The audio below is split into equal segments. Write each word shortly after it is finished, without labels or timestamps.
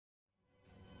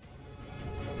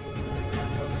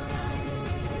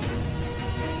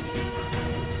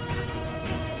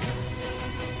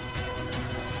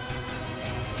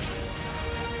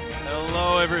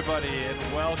everybody,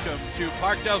 and welcome to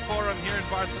Parc del Forum here in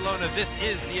Barcelona. This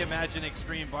is the Imagine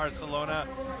Extreme Barcelona.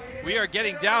 We are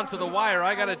getting down to the wire.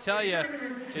 I got to tell you,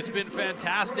 it's been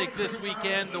fantastic this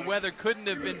weekend. The weather couldn't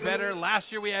have been better.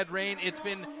 Last year we had rain. It's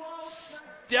been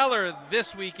stellar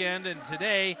this weekend, and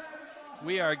today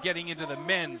we are getting into the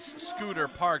men's scooter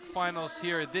park finals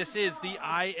here. This is the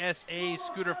ISA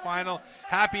scooter final.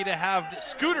 Happy to have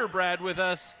Scooter Brad with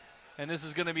us, and this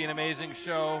is going to be an amazing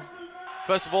show.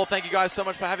 First of all, thank you guys so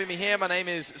much for having me here. My name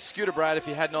is Scooter Brad, if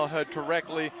you had not heard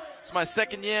correctly. It's my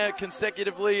second year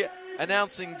consecutively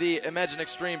announcing the Imagine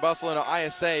Extreme Barcelona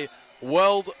ISA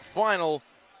World Final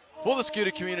for the scooter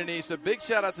community. So big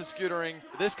shout out to scootering.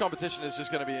 This competition is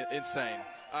just going to be insane.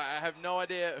 I have no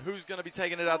idea who's going to be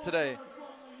taking it out today.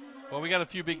 Well, we got a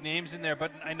few big names in there,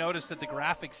 but I noticed that the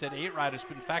graphic said 8 riders,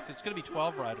 but in fact it's going to be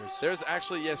 12 riders. There's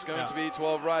actually, yes, going to be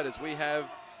 12 riders. We have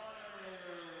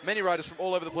many riders from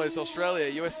all over the place: Australia,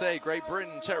 USA, Great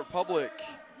Britain, Czech Republic,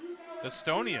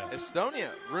 Estonia,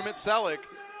 Rumit Salik,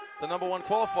 the #1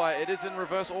 qualifier. It is in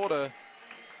reverse order.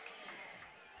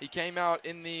 He came out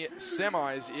in the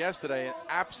semis yesterday and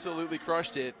absolutely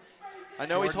crushed it. I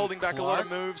know he's holding back a lot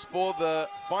of moves for the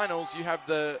finals. You have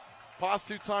the past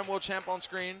 2-time world champ on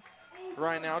screen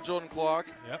right now, Jordan Clark.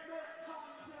 Yep.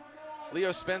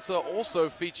 Leo Spencer also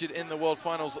featured in the world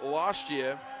finals last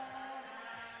year.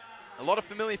 A lot of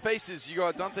familiar faces. You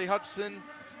got Dante Hutchinson,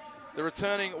 the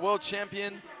returning world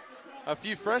champion. A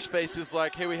few fresh faces,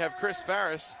 like here we have Chris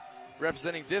Farris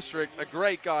representing District. A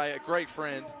great guy, a great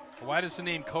friend. Why does the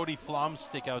name Cody Flom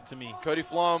stick out to me? Cody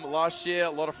Flom last year, a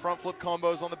lot of front flip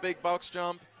combos on the big box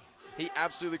jump. He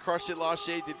absolutely crushed it last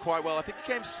year. He did quite well. I think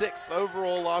he came 6th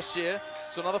overall last year.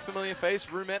 So another familiar face.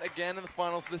 Rumet again in the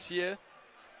finals this year.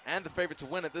 And the favorite to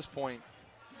win at this point.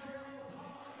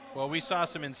 Well, we saw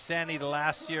some insanity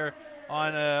last year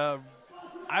on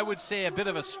I would say a bit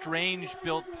of a strange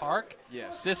built park.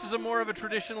 Yes. This is a more of a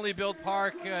traditionally built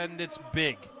park, and it's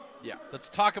big. Yeah. Let's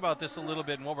talk about this a little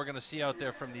bit and what we're going to see out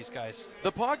there from these guys.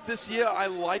 The park this year, I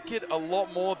like it a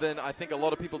lot more than I think a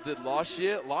lot of people did last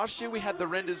year. Last year we had the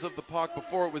renders of the park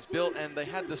before it was built, and they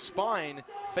had the spine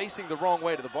facing the wrong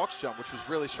way to the box jump, which was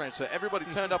really strange. So everybody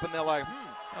turned up and they're like,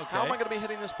 how am I going to be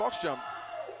hitting this box jump?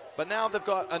 But now they've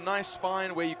got a nice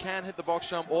spine where you can hit the box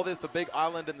jump, or there's the big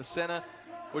island in the center,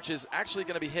 which is actually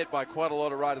going to be hit by quite a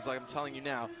lot of riders, like I'm telling you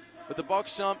now. But the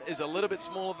box jump is a little bit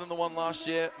smaller than the one last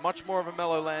year, much more of a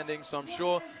mellow landing, so I'm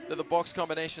sure that the box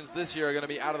combinations this year are going to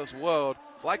be out of this world,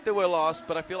 like they were last,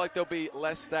 but I feel like there'll be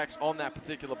less stacks on that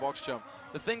particular box jump.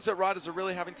 The things that riders are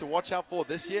really having to watch out for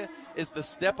this year is the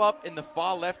step up in the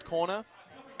far left corner,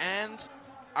 and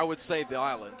I would say the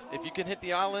island. If you can hit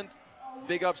the island,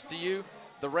 big ups to you.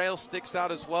 The rail sticks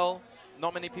out as well.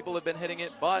 Not many people have been hitting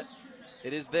it, but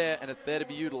it is there, and it's there to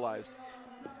be utilized.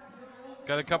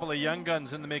 Got a couple of young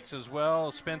guns in the mix as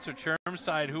well. Spencer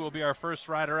Chermside, who will be our first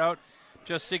rider out,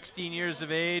 just 16 years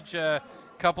of age. A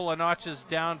couple of notches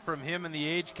down from him in the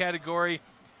age category.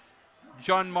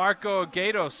 John Marco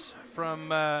Gatos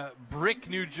from Brick,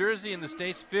 New Jersey in the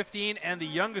States, 15. And the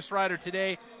youngest rider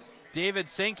today, David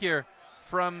Senkier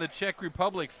from the Czech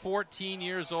Republic, 14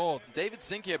 years old. David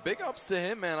Sinkier, big ups to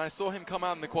him, man. I saw him come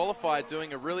out in the qualifier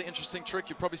doing a really interesting trick.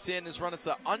 You'll probably see it in his run. It's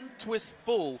an untwist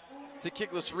full to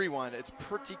kickless rewind. It's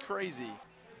pretty crazy.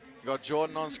 You got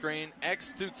Jordan on screen,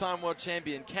 ex-2-time world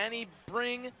champion. Can he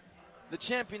bring the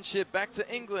championship back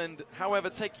to England? However,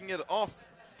 taking it off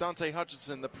Dante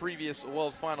Hutchinson, the previous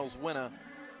world finals winner.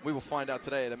 We will find out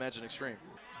today at Imagine Extreme.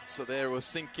 So there was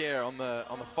Sinkier on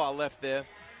the far left there,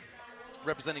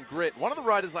 representing Grit. One of the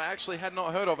riders I actually had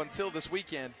not heard of until this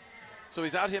weekend. So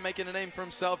he's out here making a name for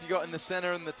himself. You got in the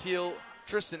center in the teal,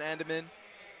 Tristan Anderman,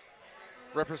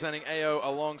 representing AO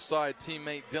alongside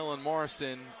teammate Dylan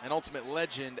Morrison, an ultimate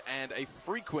legend and a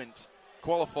frequent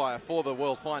qualifier for the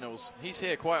World Finals. He's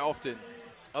here quite often.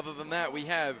 Other than that, we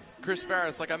have Chris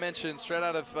Farris, like I mentioned, straight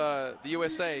out of the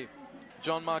USA.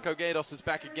 John Marco Gatos is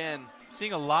back again.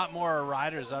 Seeing a lot more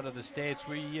riders out of the States.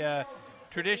 We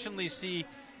traditionally see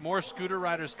more scooter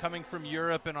riders coming from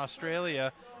Europe and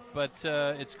Australia, but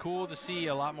it's cool to see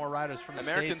a lot more riders from the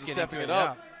Americans States. Americans are stepping it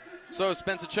up. Yeah. So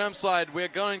Spencer Chermside, we're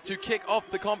going to kick off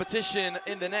the competition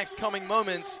in the next coming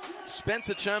moments.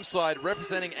 Spencer Chermside,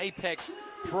 representing Apex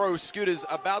Pro Scooters,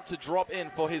 about to drop in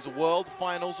for his World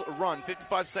Finals run.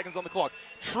 55 seconds on the clock.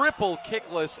 Triple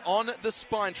kickless on the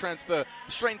spine transfer.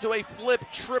 Straight into a flip,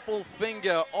 triple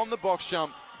finger on the box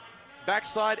jump.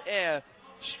 Backside air.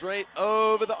 Straight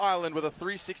over the island with a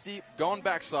 360 gone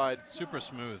backside. Super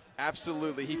smooth.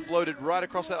 Absolutely. He floated right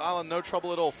across that island, no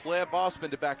trouble at all. Flare bar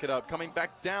spin to back it up. Coming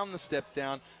back down the step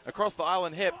down, across the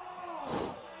island hip.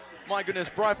 My goodness,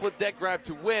 bri flip deck grab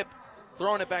to whip.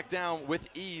 throwing it back down with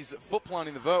ease, foot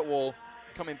planting the vert wall,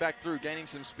 coming back through, gaining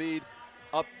some speed,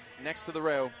 up next to the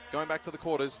rail, going back to the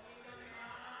quarters.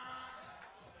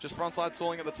 Just frontside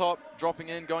stalling at the top, dropping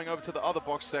in, going over to the other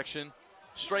box section.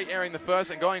 Straight airing the first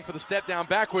and going for the step down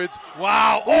backwards.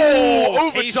 Wow. Oh,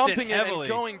 over Cased jumping it it heavily. and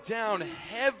going down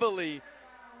heavily.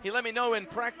 He let me know in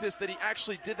practice that he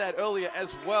actually did that earlier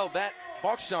as well. That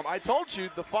box jump, I told you,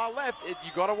 the far left,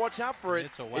 you got to watch out for it.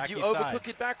 It's a If you wacky overcook side.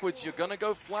 it backwards, you're going to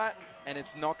go flat, and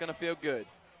it's not going to feel good.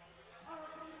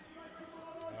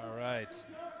 All right.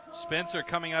 Spencer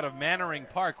coming out of Mannering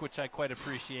Park, which I quite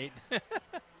appreciate.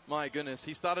 My goodness,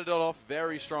 he started it off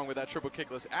very strong with that triple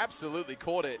kickless. Absolutely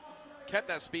caught it. Kept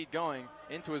that speed going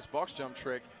into his box jump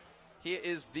trick. Here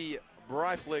is the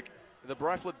Bri flip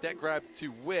deck grab to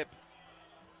whip.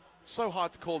 So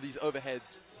hard to call these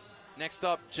overheads. Next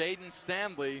up, Jaden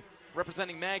Stanley,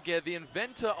 representing Mad Gear, the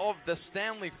inventor of the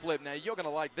Stanley flip. Now, you're going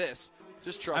to like this.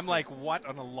 Just trust me. I'm like, what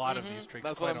on a lot of these tricks?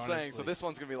 That's quite what I'm saying. honestly. So this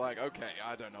one's going to be like, okay,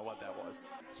 I don't know what that was.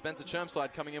 Spencer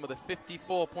Chermside coming in with a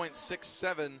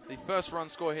 54.67. The first run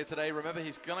score here today. Remember,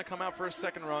 he's going to come out for a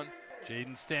second run.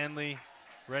 Jaden Stanley,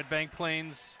 Red Bank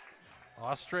Plains,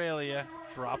 Australia,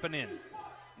 dropping in.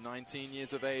 19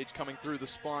 years of age, coming through the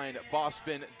spine. Bar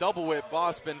spin, double whip,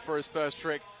 bar spin for his first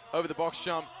trick. Over the box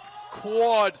jump,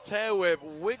 quad tail whip,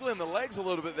 wiggling the legs a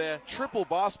little bit there. Triple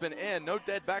bar spin air, no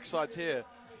dead backsides here.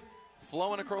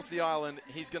 Flowing across the island,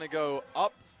 he's going to go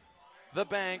up the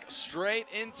bank, straight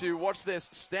into, watch this,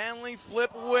 Stanley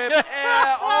flip whip air.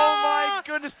 Oh my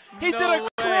goodness. He did a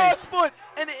cross foot,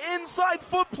 an inside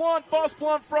foot plant, fast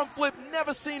plant front flip,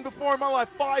 never seen before in my life.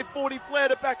 540 flare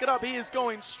to back it up. He is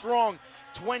going strong.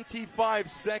 25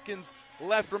 seconds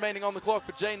left remaining on the clock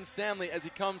for Jaden Stanley as he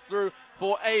comes through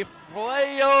for a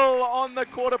flail on the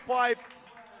quarter pipe.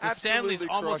 The Stanley's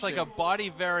almost like a body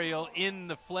varial in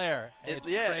the flare. It's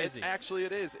crazy. Actually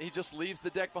it is. He just leaves the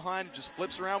deck behind, just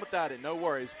flips around without it, no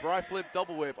worries. Bri flip,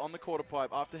 double whip on the quarter pipe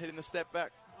after hitting the step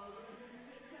back.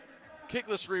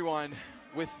 Kickless rewind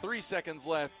with 3 seconds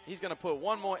left. He's going to put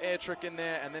one more air trick in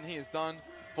there, and then he is done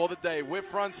for the day. Whip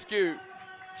front scoot.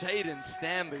 Jaden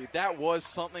Stanley, that was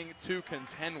something to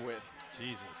contend with.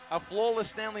 Jesus. A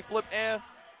flawless Stanley flip air.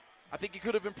 I think he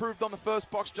could have improved on the first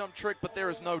box jump trick, but there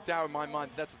is no doubt in my mind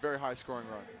that's a very high scoring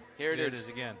run. Here it is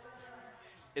again.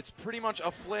 It's pretty much a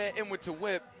flare inward to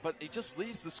whip, but he just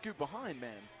leaves the scoop behind,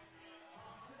 man.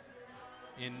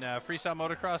 In freestyle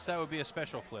motocross, that would be a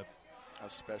special flip. A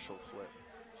special flip.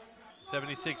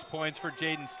 76 points for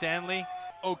Jaden Stanley.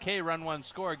 Okay run one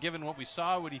score. Given what we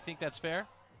saw, would you think that's fair?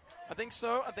 I think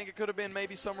so. I think it could have been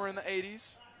maybe somewhere in the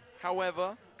 80s.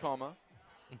 However, comma,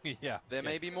 yeah. there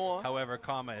may be more. However,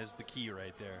 comma is the key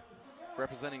right there.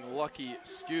 Representing Lucky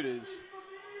Scooters,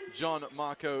 John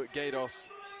Marco Gatos,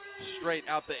 straight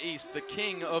out the east. The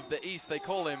king of the east, they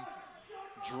call him,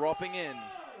 dropping in.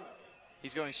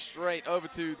 He's going straight over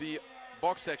to the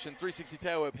box section, 360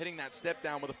 tail whip, hitting that step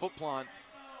down with a foot plant.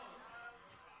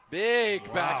 Big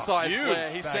backside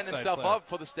flare. He's setting himself up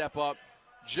for the step up.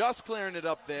 Just clearing it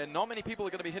up there. Not many people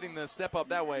are going to be hitting the step up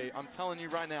that way. I'm telling you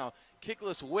right now.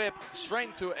 Kickless whip, straight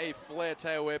into a flare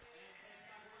tail whip.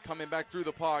 Coming back through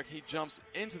the park, he jumps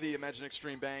into the Imagine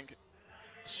Extreme bank.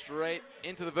 Straight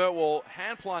into the vert wall.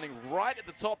 Hand planting right at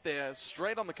the top there.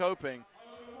 Straight on the coping.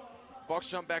 Box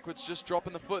jump backwards, just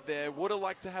dropping the foot there. Would have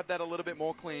liked to have that a little bit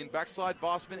more clean. Backside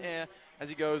bar spin air as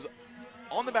he goes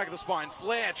on the back of the spine.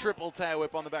 Flare triple tail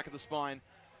whip on the back of the spine.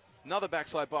 Another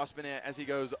backside bar spin air as he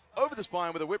goes over the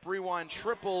spine with a whip rewind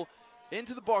triple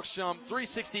into the box jump.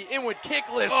 360 inward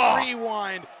kickless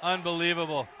rewind.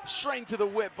 Unbelievable. Straight to the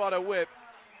whip, butter whip.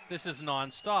 This is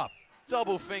non-stop.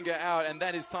 Double finger out, and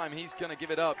that is time. He's going to give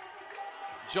it up.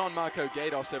 John Marco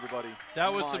Gatos, everybody.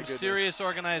 That was some serious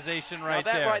organization right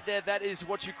there. Now that right there, that is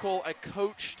what you call a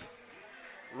coached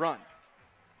run.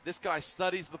 This guy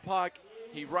studies the park.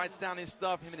 He writes down his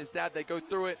stuff. Him and his dad, they go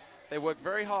through it. They work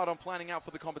very hard on planning out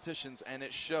for the competitions, and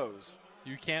it shows.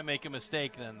 You can't make a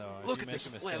mistake then, though. Look at this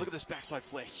flare. Look at this backside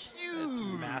flare.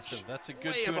 Huge. That's massive. That's a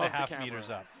good Way 2.5 meters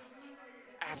up.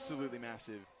 Absolutely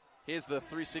massive. Here's the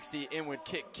 360 inward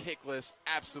kick, kickless.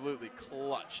 Absolutely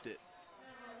clutched it.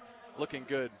 Looking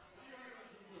good.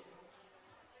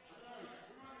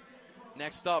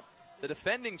 Next up, the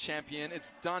defending champion.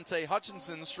 It's Dante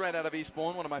Hutchinson, straight out of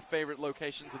Eastbourne, one of my favorite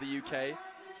locations of the UK.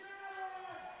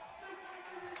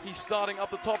 He's starting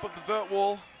up the top of the vert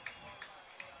wall,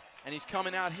 and he's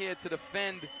coming out here to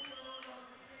defend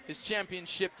his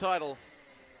championship title.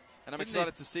 And I'm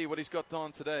excited to see what he's got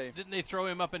on today. Didn't they throw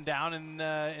him up and down in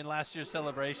last year's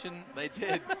celebration? They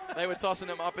did. They were tossing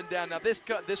him up and down. Now this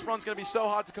run's going to be so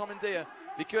hard to commandeer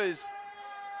because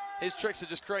His tricks are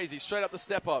just crazy. Straight up the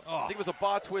step up. Oh. I think it was a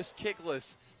bar twist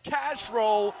kickless. Cash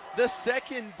roll, the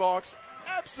second box.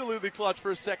 Absolutely clutch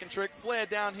for a second trick. Flare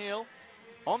downhill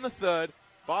on the third.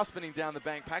 Bar spinning down the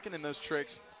bank, packing in those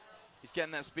tricks. He's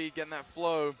getting that speed, getting that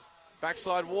flow.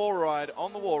 Backside wall ride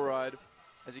on the wall ride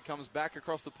as he comes back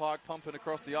across the park, pumping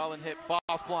across the island hip.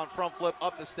 Fast plant, front flip,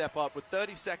 up the step up with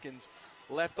 30 seconds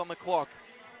left on the clock.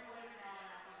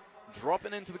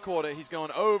 Dropping into the quarter. He's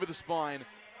going over the spine.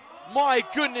 My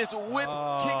goodness, whip,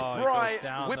 kick, bri,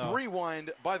 whip, though.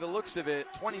 rewind by the looks of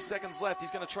it. 20 seconds left.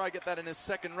 He's going to try to get that in his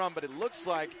second run, but it looks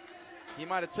like he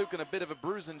might have taken a bit of a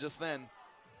bruising just then.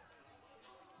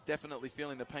 Definitely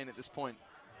feeling the pain at this point.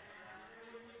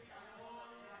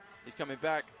 He's coming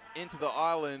back into the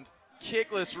island.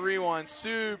 Kickless rewind,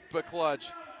 super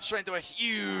clutch. Straight into a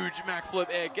huge Mac flip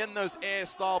air. Getting those air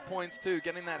style points too.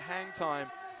 Getting that hang time.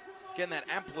 Getting that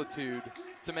amplitude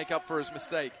to make up for his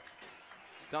mistake.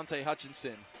 Dante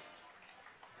Hutchinson.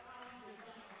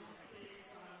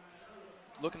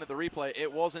 Looking at the replay, it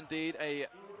was indeed a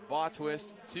bar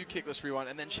twist, 2 kickless rewind,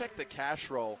 and then check the cash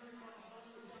roll.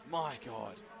 My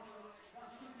God.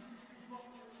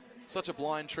 Such a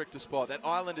blind trick to spot. That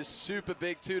island is super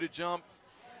big too to jump,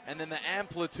 and then the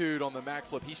amplitude on the Mac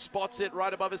flip. He spots it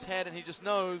right above his head, and he just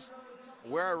knows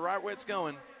right where it's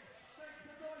going.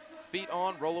 Feet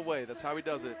on, roll away. That's how he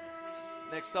does it.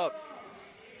 Next up.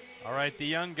 All right, the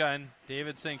young gun,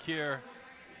 David Sankier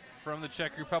from the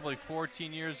Czech Republic,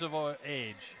 14 years of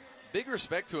age. Big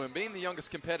respect to him. Being the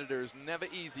youngest competitor is never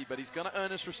easy, but he's going to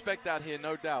earn his respect out here,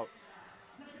 no doubt.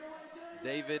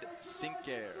 David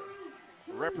Sankier,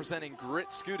 representing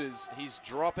Grit Scooters. He's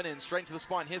dropping in straight to the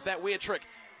spine. Here's that weird trick.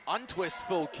 Untwist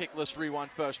full kickless rewind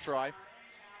first try.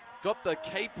 Got the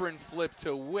capron flip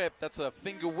to whip. That's a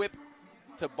finger whip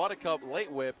to buttercup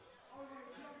late whip.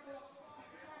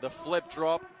 The flip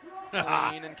drop.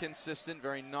 Clean and consistent,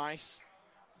 very nice.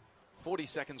 40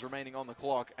 seconds remaining on the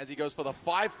clock as he goes for the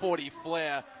 540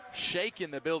 flare, shaking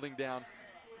the building down.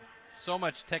 So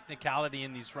much technicality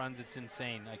in these runs, it's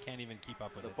insane. I can't even keep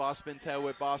up with The it. bar spin, tail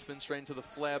whip, bar spin, straight into the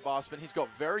flare, bar spin. He's got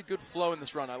very good flow in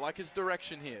this run. I like his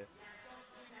direction here.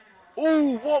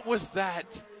 Ooh, what was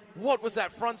that? What was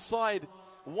that front side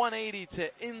 180 to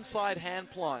inside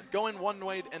hand plant? Going one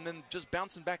way and then just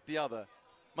bouncing back the other.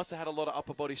 Must have had a lot of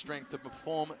upper body strength to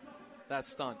perform that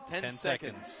stunt. 10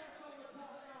 seconds.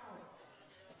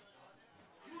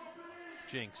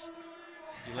 Jinx.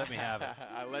 You let me have it.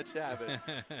 I let you have it.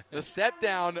 The step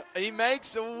down, he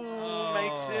makes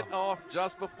it off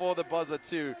just before the buzzer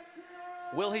too.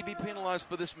 Will he be penalized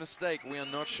for this mistake? We are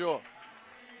not sure.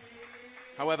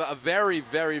 However, a very,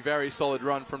 very, very solid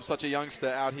run from such a youngster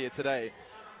out here today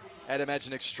at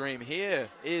Imagine Extreme. Here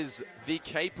is the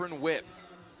capron whip.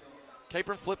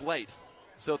 Capron flip late.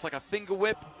 So it's like a finger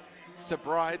whip to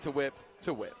bri to whip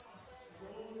to whip.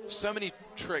 So many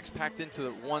tricks packed into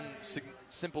the one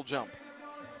simple jump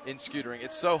in scootering.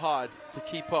 It's so hard to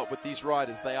keep up with these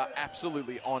riders. They are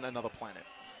absolutely on another planet.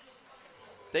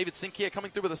 David Sankier coming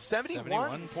through with a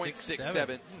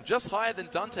 71.67, just higher than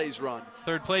Dante's run.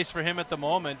 Third place for him at the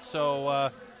moment, so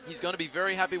he's going to be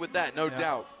very happy with that, no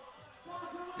doubt.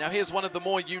 Now here's one of the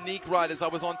more unique riders. I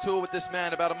was on tour with this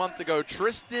man about a month ago,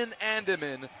 Tristan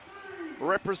Anderman,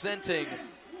 representing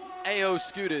AO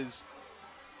Scooters.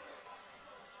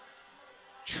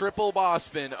 Triple bar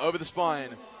spin over the spine.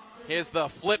 Here's the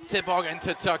flip toboggan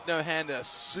to tuck no hander.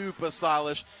 Super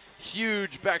stylish.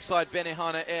 Huge backside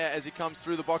Benihana air as he comes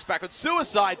through the box backwards.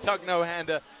 Suicide tuck no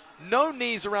hander. No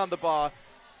knees around the bar.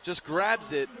 Just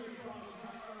grabs it.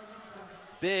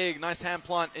 Big, nice hand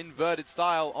plant inverted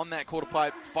style on that quarter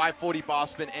pipe. 540 bar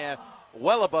spin air.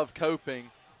 Well above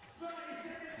coping.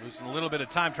 Losing a little bit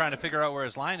of time trying to figure out where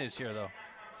his line is here, though.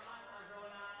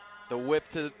 The whip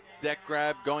to deck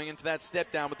grab, going into that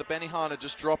step down with the Benihana,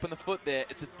 just dropping the foot there.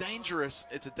 It's a dangerous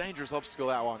obstacle,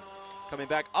 that one. Coming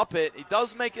back up it. He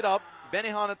does make it up.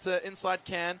 Benihana to inside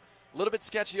can. A little bit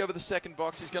sketchy over the second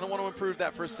box. He's going to want to improve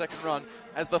that for his second run.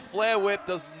 As the flare whip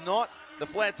does not, the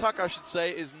flare tuck, I should say,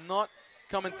 is not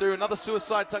coming through. Another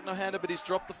suicide tuck no hander, but he's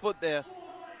dropped the foot there.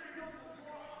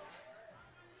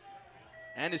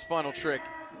 And his final trick,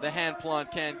 the hand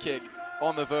plant can kick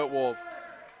on the vert wall.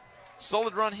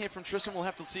 Solid run here from Tristan. We'll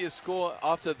have to see his score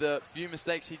after the few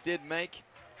mistakes he did make.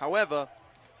 However,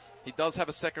 he does have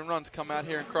a second run to come out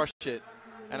here and crush it.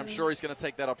 And I'm sure he's going to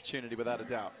take that opportunity without a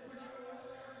doubt.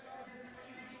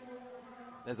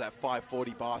 There's that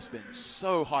 540 bar spin.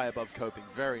 So high above coping.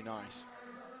 Very nice.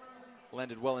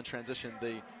 Landed well in transition.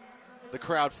 The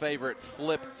crowd favorite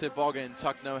flip toboggan,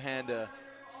 tuck no hander.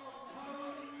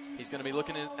 He's going to be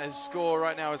looking at his score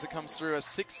right now as it comes through a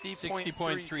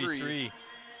 60.33.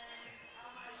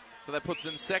 So that puts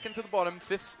him second to the bottom,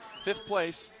 fifth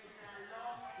place.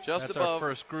 Just That's above. our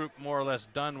first group more or less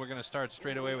done. We're going to start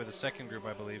straight away with the second group,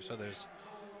 I believe, so there's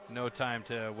no time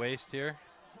to waste here.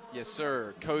 Yes,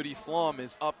 sir. Cody Flom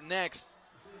is up next.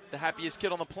 The happiest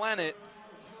kid on the planet.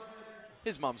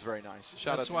 His mom's very nice.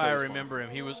 Shout out to Cody's mom. That's why I remember him.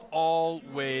 He was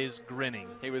always grinning.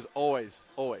 He was always.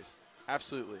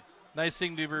 Absolutely. Nice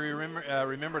thing to be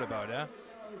remembered about, yeah?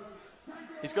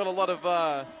 He's got a lot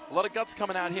of guts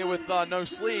coming out here with no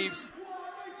sleeves.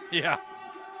 Yeah.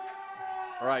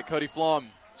 All right, Cody Flom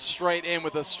straight in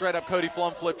with a straight-up Cody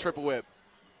Flom flip, triple whip.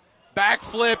 Back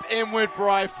flip, inward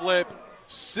bri flip.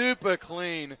 Super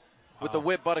clean with the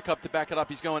whip buttercup to back it up.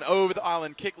 He's going over the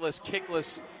island,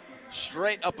 kickless,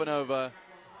 straight up and over.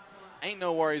 Ain't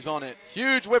no worries on it.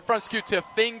 Huge whip front scoot to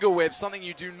finger whip, something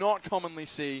you do not commonly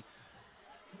see.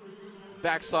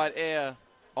 Backside air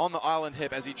on the island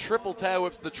hip as he triple tail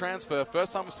whips the transfer.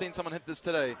 First time we've seen someone hit this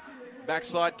today.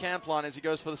 Backside can plant as he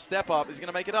goes for the step up. He's going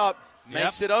to make it up.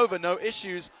 Makes it over, no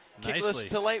issues. Kickless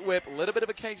to late whip. A little bit of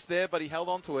a case there, but he held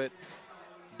on to it.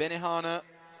 Benihana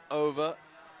over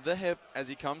the hip as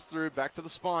he comes through, back to the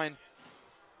spine.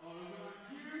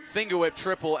 Finger whip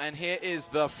triple, and here is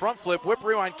the front flip, whip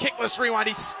rewind, kickless rewind.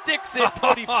 He sticks it,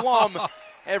 Cody Flom,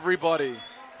 everybody.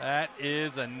 That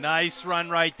is a nice run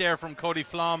right there from Cody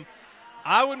Flom.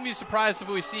 I wouldn't be surprised if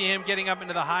we see him getting up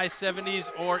into the high 70s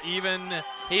or even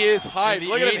He is hyped.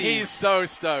 Look at him. 80s. He's so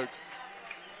stoked.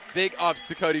 Big ups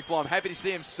to Cody Flom. Happy to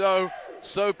see him so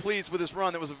pleased with this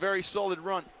run. That was a very solid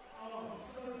run.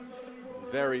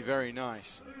 Very, very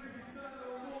nice.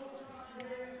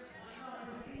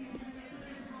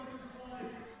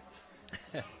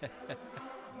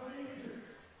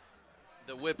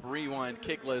 The whip rewind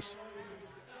kickless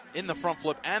in the front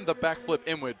flip and the back flip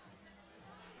inward.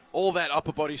 All that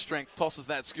upper body strength tosses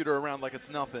that scooter around like it's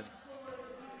nothing.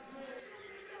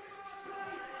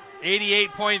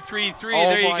 88.33.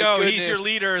 There you go. Goodness. He's your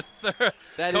leader.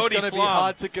 That is going to be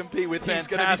hard to compete with. He's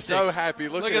going to be so happy.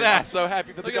 Look at that. I'm so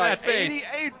happy for the guy.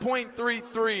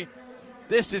 88.33.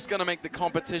 This is going to make the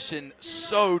competition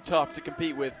so tough to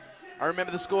compete with. I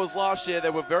remember the scores last year.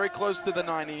 They were very close to the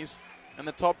 90s, and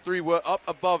the top three were up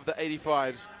above the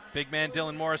 85s. Big man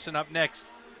Dylan Morrison up next.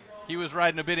 He was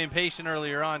riding a bit impatient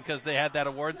earlier on because they had that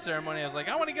award ceremony. I was like,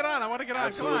 I want to get on.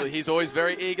 Absolutely. He's always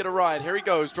very eager to ride. Here he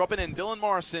goes, dropping in. Dylan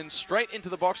Morrison straight into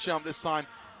the box jump this time.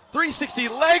 360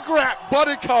 leg wrap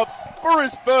buttercup for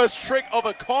his first trick of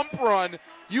a comp run.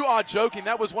 You are joking.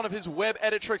 That was one of his web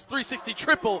edit tricks. 360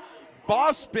 triple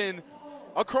bar spin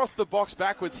across the box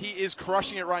backwards. He is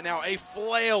crushing it right now. A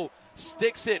flail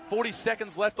sticks it. 40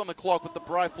 seconds left on the clock with the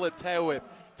bri flip tail whip.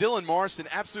 Dylan Morrison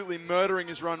absolutely murdering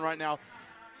his run right now.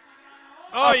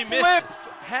 Oh, he missed flip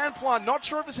hand plant. Not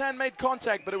sure if his hand made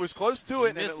contact, but it was close to it,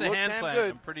 and it looked damn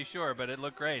good. I'm pretty sure, but it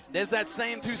looked great. There's that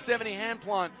same 270 hand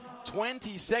plant.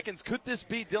 20 seconds. Could this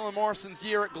be Dylan Morrison's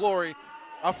year at glory?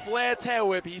 A flare tail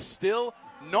whip. He's still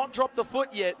not dropped the foot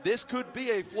yet. This could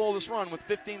be a flawless run with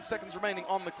 15 seconds remaining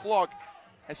on the clock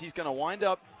as he's going to wind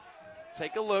up,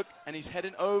 take a look, and he's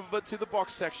heading over to the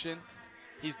box section.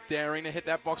 He's daring to hit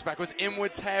that box backwards.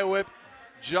 Inward tail whip.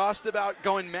 Just about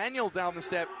going manual down the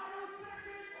step.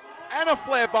 And a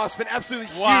flare bar spin, absolutely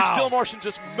huge. Dylan Morrison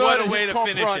just murdered his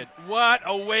comp run. What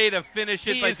a way to finish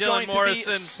it by Dylan Morrison. He is going to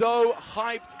be so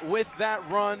hyped with that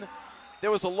run.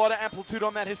 There was a lot of amplitude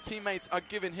on that. His teammates are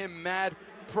giving him mad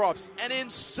props. An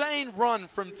insane run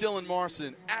from Dylan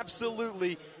Morrison.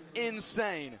 Absolutely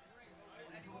insane.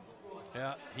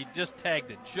 Yeah, he just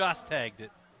tagged it.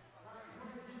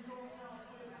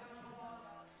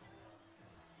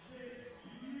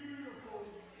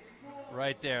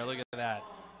 Right there, look at that.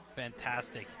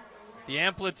 Fantastic. The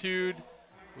amplitude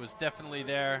was definitely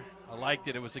there. I liked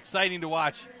it. It was exciting to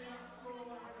watch.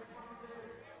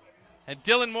 And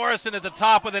Dylan Morrison at the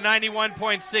top with a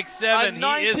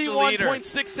 91.67. He is the leader.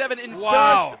 91.67 in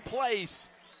first place.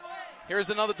 Here's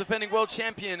another defending world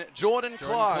champion, Jordan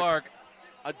Clark.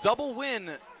 A double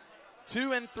win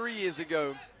 2 and 3 years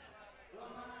ago.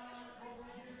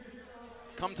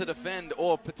 Come to defend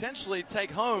or potentially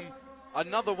take home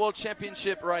another world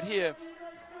championship right here.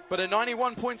 But a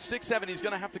 91.67, he's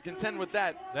going to have to contend with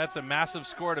that. That's a massive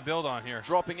score to build on here.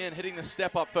 Dropping in, hitting the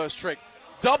step-up first trick.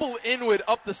 Double inward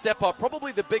up the step-up.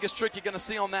 Probably the biggest trick you're going to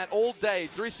see on that all day.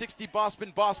 360 bar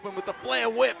spin with the flare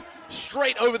whip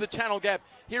straight over the channel gap.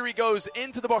 Here he goes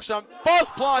into the box jump.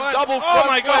 Fast plant, double front Oh,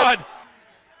 my flip. God.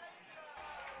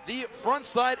 The front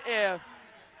side air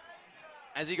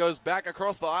as he goes back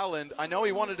across the island. I know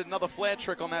he wanted another flare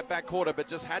trick on that back quarter, but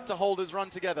just had to hold his run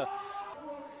together.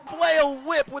 Flail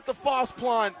whip with the fast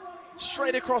plant.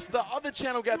 straight across the other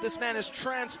channel gap. This man is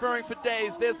transferring for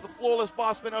days. There's the flawless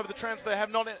bar spin over the transfer. Have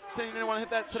not seen anyone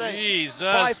hit that today. Jesus,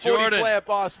 540 Jordan. flare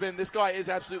bar spin. This guy is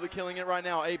absolutely killing it right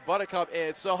now. A buttercup air.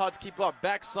 It's so hard to keep up.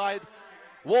 Backside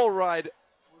wall ride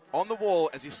on the wall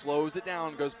as he slows it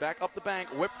down. Goes back up the bank.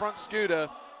 Whip front scooter.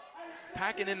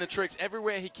 Packing in the tricks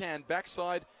everywhere he can.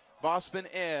 Backside bar spin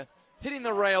air. Hitting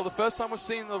the rail. The first time we've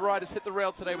seen the riders hit the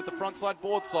rail today with the front slide,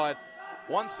 board slide.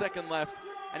 1 second left.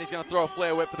 And he's going to throw a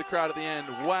flare whip for the crowd at the end.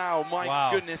 Wow,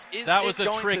 my goodness. That was a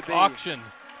trick auction.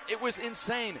 It was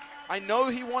insane. I know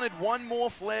he wanted one more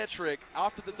flare trick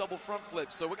after the double front flip,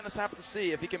 so we're going to have to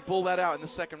see if he can pull that out in the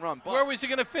second run. But where was he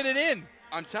going to fit it in?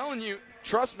 I'm telling you,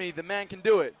 trust me, the man can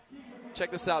do it.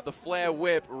 Check this out, the flare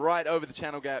whip right over the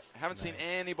channel gap. Haven't seen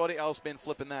anybody else been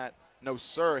flipping that. No,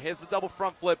 sir. Here's the double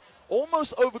front flip.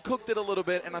 Almost overcooked it a little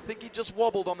bit, and I think he just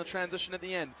wobbled on the transition at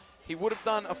the end. He would have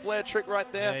done a flare trick right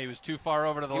there. Yeah, he was too far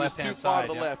over to the left-hand side. He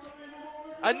was too far to the left.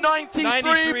 A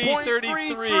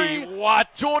 93.33.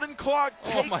 What? Jordan Clark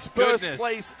takes first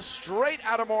place straight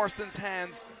out of Morrison's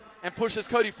hands and pushes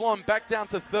Cody Flom back down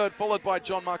to third, followed by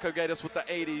John Marco Gaitis with the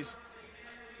 80s.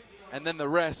 And then the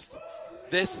rest.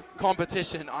 This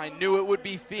competition, I knew it would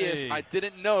be fierce. I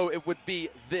didn't know it would be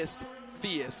this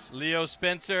fierce. Leo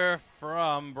Spencer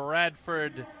from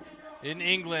Bradford in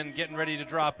England getting ready to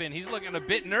drop in. He's looking a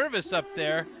bit nervous up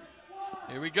there.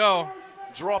 Here we go.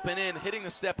 Dropping in, hitting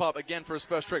the step up again for his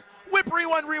first trick. Whip,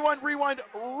 rewind, rewind, rewind,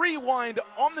 rewind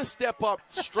on the step up,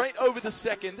 straight over the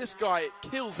second. This guy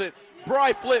kills it.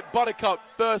 Bry flip, buttercup,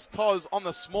 first toes on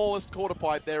the smallest quarter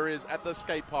pipe there is at the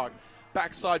skate park.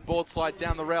 Backside board slide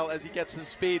down the rail as he gets his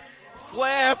speed.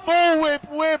 Flare, full whip,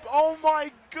 whip. Oh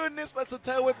my goodness, that's a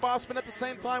tail whip bar spin at the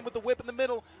same time with the whip in the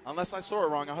middle. Unless I saw it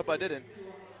wrong, I hope I didn't.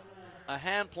 A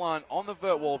hand plant on the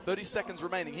vert wall, 30 seconds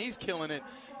remaining. He's killing it.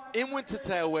 Inward to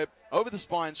tail whip, over the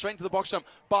spine, straight into the box jump.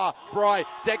 Bar, Bry,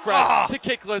 deck grab to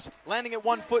kickless, landing at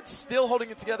 1 foot, still holding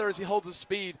it together as he holds his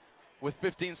speed. With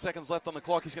 15 seconds left on the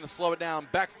clock, he's going to slow it down.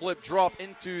 Back flip, drop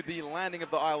into the landing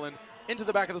of the island, into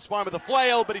the back of the spine with a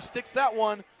flail, but he sticks that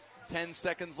one. 10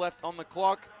 seconds left on the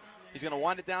clock. He's going to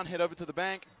wind it down, head over to the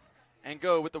bank, and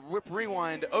go with the whip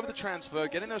rewind over the transfer,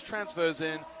 getting those transfers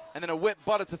in, and then a whip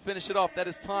butter to finish it off. That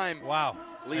is time. Wow.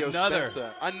 Leo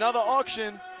Spencer. Another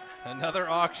auction. Another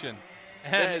auction.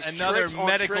 And another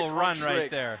medical run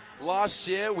right there. Last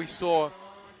year we saw,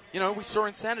 we saw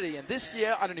insanity. And this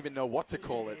year, I don't even know what to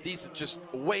call it. These are just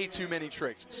way too many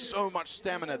tricks. So much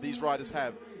stamina these riders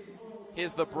have.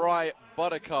 Here's the Bry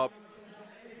Buttercup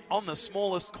on the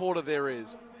smallest quarter there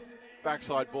is.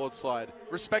 Backside board slide.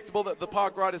 Respectable that the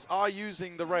park riders are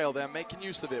using the rail. They're making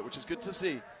use of it, which is good to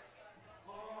see.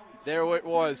 There it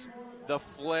was. The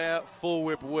flare full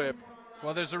whip whip.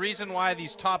 Well, there's a reason why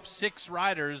these top 6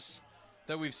 riders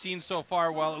that we've seen so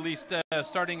far, well, at least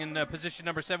starting in position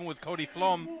number 7 with Cody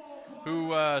Flom,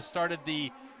 who started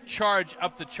the charge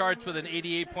up the charts with an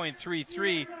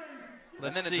 88.33.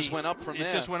 And then it just went up from there.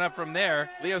 It just went up from there.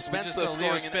 Leo Spencer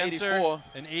scoring an 84.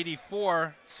 An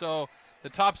 84. So the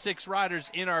top 6 riders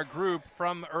in our group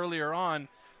from earlier on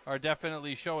are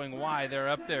definitely showing why they're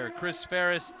up there. Chris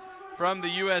Ferris from the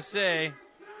USA.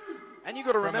 And you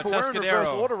got to remember, we're in reverse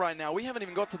order right now. We haven't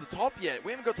even got to the top yet.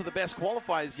 We haven't got to the best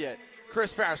qualifiers yet.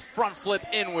 Chris Ferris, front flip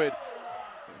inward.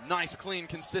 Nice, clean,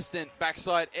 consistent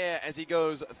backside air as he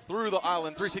goes through the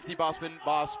island. 360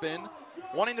 bar spin.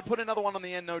 Wanting to put another one on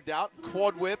the end, no doubt.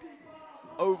 Quad whip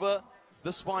over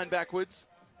the spine backwards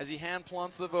as he hand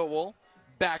plants the vert wall.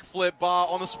 Back flip bar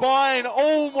on the spine.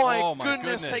 Oh my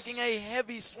goodness, taking a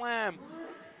heavy slam.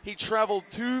 He traveled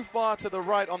too far to the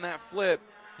right on that flip.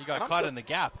 He got caught in the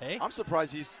gap, hey? I'm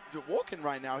surprised he's walking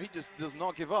right now. He just does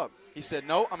not give up. He said,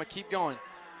 no, I'm going to keep going.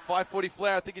 540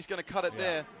 flare, I think he's going to cut it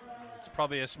there. It's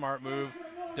probably a smart move.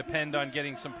 Depend on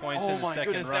getting some points in the second run. Oh, my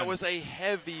goodness, that was a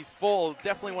heavy fall.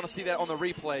 Definitely want to see that on the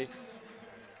replay.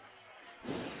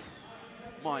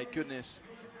 My goodness.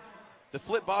 The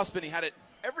flip bar spin, he had it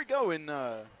every go in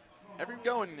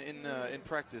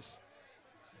practice.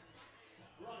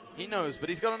 He knows, but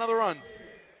he's got another run.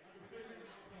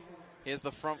 Here's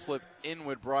the front flip,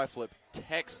 inward Bry flip,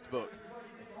 textbook.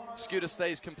 Scooter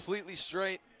stays completely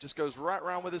straight, just goes right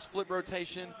around with his flip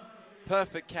rotation.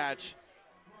 Perfect catch.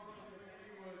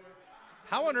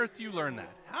 How on earth do you learn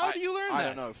that? How do you learn that? I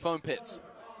don't know. Foam pits.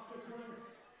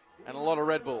 And a lot of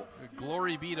Red Bull.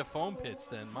 Glory be to foam pits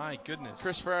then. My goodness.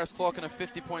 Chris Ferris clocking a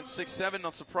 50.67.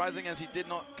 Not surprising as he did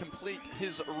not complete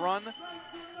his run.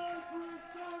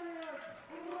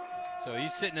 So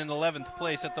he's sitting in 11th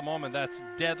place at the moment. That's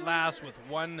dead last with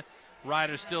one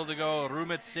rider still to go.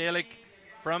 Rumet Selik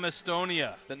from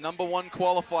Estonia. The number 1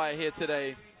 qualifier here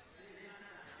today.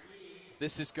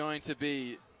 This is going to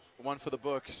be one for the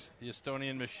books. The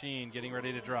Estonian machine getting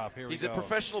ready to drop. Here we go. He's a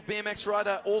professional BMX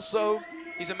rider. Also,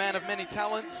 he's a man of many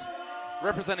talents,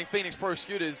 representing Phoenix Pro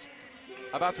Scooters.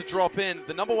 About to drop in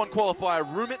the #1 qualifier,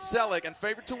 Rumit Selek, and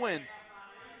favorite to win.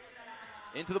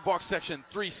 Into the box section,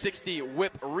 360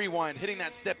 whip rewind, hitting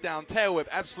that step down, tail whip,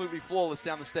 absolutely flawless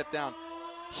down the step down.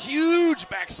 Huge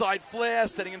backside flare,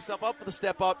 setting himself up for the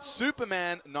step up.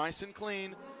 Superman, nice and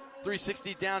clean.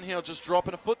 360 downhill, just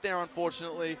dropping a foot there,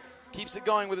 unfortunately. Keeps it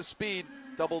going with a speed.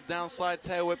 Double downside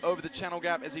tail whip over the channel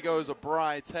gap as he goes. A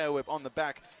Bry tail whip on the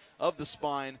back of the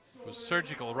spine. It was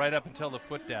surgical right up until the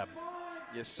foot dab.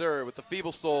 Yes, sir, with the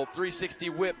feeble stall, 360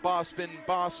 whip, bar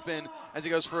spin, as he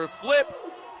goes for a flip.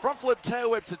 Front flip,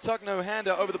 tail whip to tuck no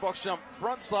hander over the box jump.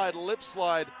 Front side, lip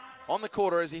slide on the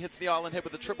quarter as he hits the island hip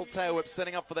with a triple tail whip,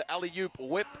 setting up for the alley-oop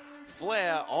whip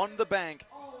flare on the bank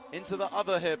into the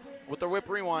other hip with the whip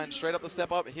rewind, straight up the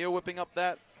step up, heel whipping up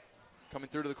that. Coming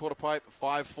through to the quarter pipe,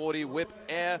 540 whip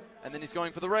air, and then he's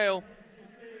going for the rail.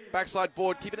 Backside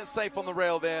board, keeping it safe on the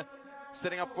rail there,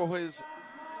 setting up for his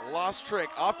last trick.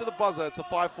 After the buzzer, it's a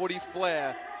 540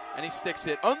 flare, and he sticks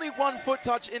it. Only 1 foot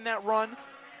touch in that run.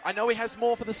 I know he has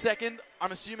more for the second.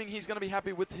 I'm assuming he's going to be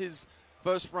happy with his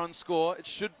first run score. It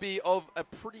should be of a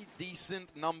pretty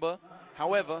decent number.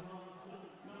 However,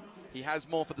 he has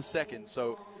more for the second,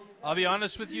 so... I'll be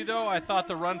honest with you, though. I thought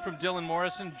the run from Dylan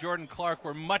Morrison, Jordan Clark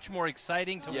were much more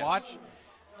exciting to watch.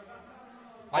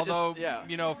 Although,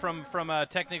 you know, from a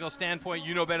technical standpoint,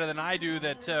 you know better than I do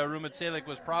that Rumit Selek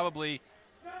was probably...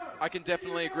 I can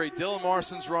definitely agree. Dylan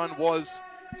Morrison's run was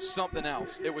something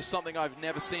else. It was something I've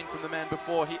never seen from the man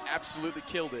before. He absolutely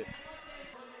killed it.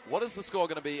 What is the score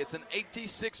going to be? It's an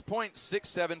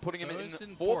 86.67, putting him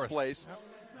in fourth place. Yep.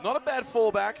 Not a bad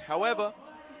fallback. However,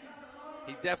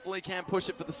 he definitely can push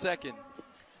it for the second.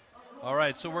 All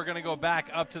right, so we're going to go back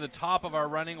up to the top of our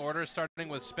running order, starting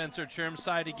with Spencer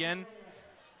Chermside again,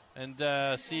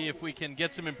 and see if we can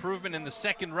get some improvement in the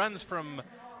second runs from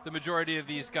the majority of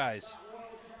these guys.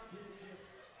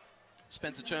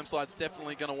 Spencer Chermside's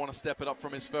definitely going to want to step it up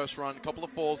from his first run. A couple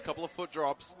of falls, couple of foot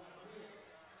drops.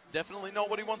 Definitely not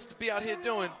what he wants to be out here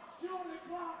doing.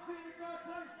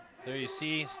 There you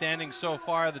see, standing so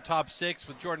far, the top 6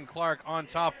 with Jordan Clark on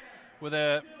top with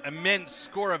an immense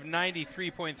score of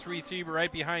 93.33.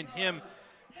 Right behind him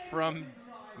from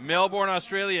Melbourne,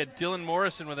 Australia, Dylan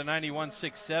Morrison with a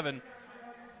 91.67.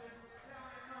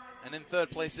 And in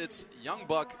third place, it's young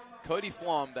buck Cody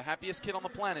Flom, the happiest kid on the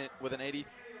planet, with an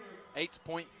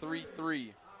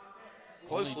 88.33.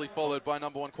 Closely followed by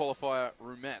 #1 qualifier,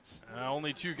 Rumit.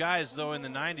 Only 2 guys, though, in the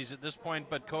 90s at this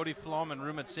point, but Cody Flom and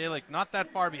Rumit Selek not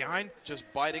that far behind.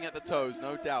 Just biting at the toes,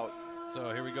 no doubt.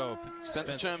 So here we go.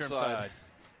 Spencer Chermside.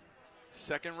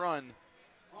 Second run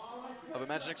of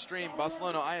Imagine Extreme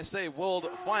Barcelona ISA World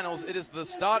Finals. It is the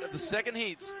start of the second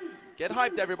heats. Get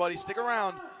hyped, everybody. Stick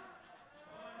around.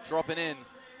 Dropping in.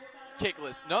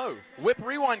 Kickless. No. Whip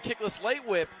rewind kickless. Late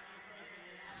whip.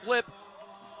 Flip.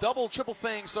 Double, triple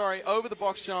thing, over the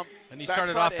box jump. And he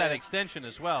started off that extension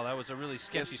as well. That was a really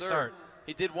sketchy start.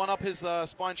 He did one up his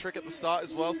spine trick at the start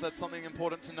as well, so that's something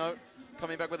important to note.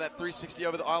 Coming back with that 360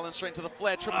 over the island, straight into the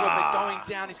flare. Triple whip, going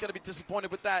down. He's going to be disappointed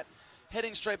with that.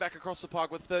 Heading straight back across the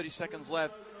park with 30 seconds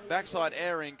left. Backside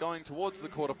airing, going towards the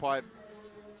quarter pipe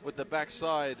with the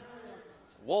backside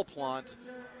wall plant.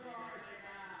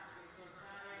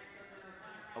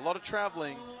 A lot of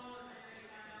traveling.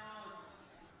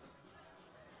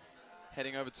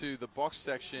 Heading over to the box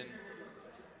section.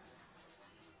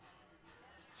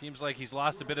 Seems like he's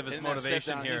lost a bit of his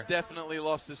motivation here. He's definitely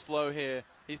lost his flow here.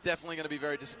 He's definitely going to be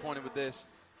very disappointed with this.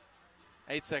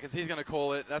 8 seconds. He's going to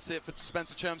call it. That's it for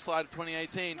Spencer Chermside of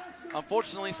 2018.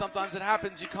 Unfortunately, sometimes it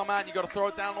happens. You come out and you got to throw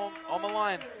it down on the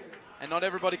line. And not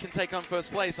everybody can take on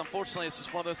first place. Unfortunately, it's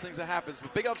just one of those things that happens.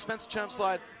 But big up Spencer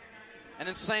Chermside. An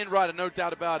insane rider, no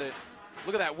doubt about it.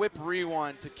 Look at that whip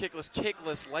rewind to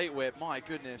kickless late whip. My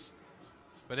goodness.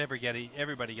 But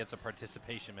everybody gets a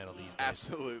participation medal these days.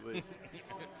 Absolutely.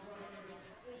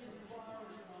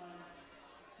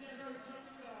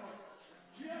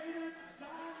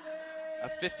 A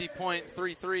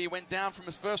 50.33 went down from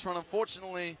his first run,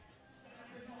 unfortunately.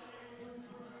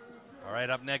 All right,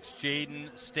 up next, Jaden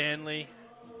Stanley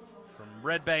from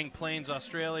Red Bank Plains,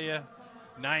 Australia,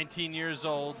 19 years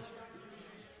old.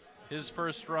 His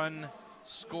first run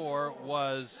score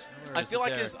was, I feel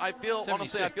like his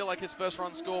first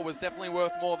run score was definitely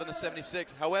worth more than a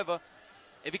 76. However,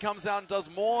 if he comes out and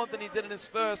does more than he did in his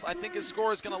first, I think his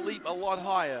score is going to leap a lot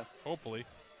higher. Hopefully.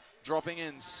 Dropping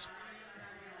in.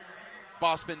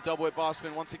 Bar spin, double whip, bar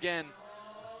spin once again.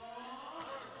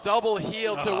 Double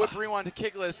heel to whip rewind to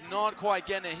kickless. Not quite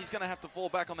getting it. He's going to have to fall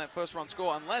back on that first run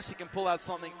score unless he can pull out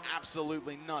something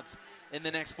absolutely nuts in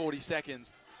the next 40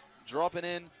 seconds. Dropping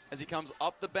in as he comes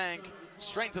up the bank,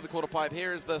 straight to the quarter pipe.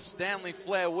 Here is the Stanley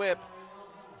Flair whip.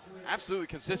 Absolutely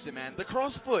consistent, man. The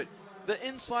cross foot, the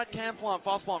inside cam plant,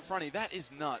 fast plant fronty, that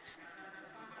is nuts.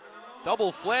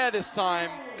 Double Flair this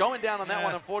time. Going down on that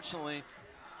one, unfortunately.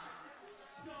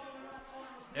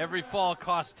 Every fall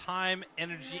costs time,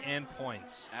 energy, and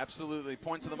points. Absolutely.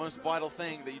 Points are the most vital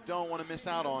thing that you don't want to miss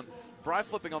out on. Bry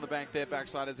flipping on the bank there,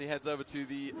 backside, as he heads over to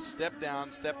the step down,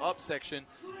 step up section.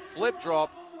 Flip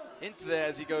drop into there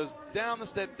as he goes down the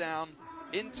step down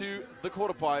into the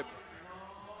quarter pipe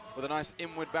with a nice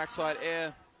inward backside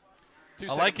air.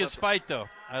 I like his fight, though.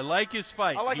 I like his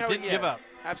fight. I like he how didn't give up.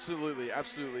 Absolutely,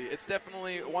 absolutely. It's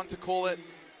definitely one to call it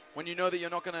when you know that you're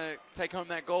not going to take home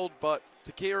that gold, but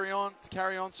to carry on,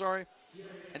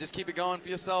 and just keep it going for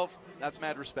yourself, that's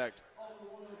mad respect.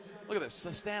 Look at this,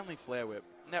 the Stanley Flair whip.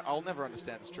 I'll never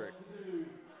understand this trick.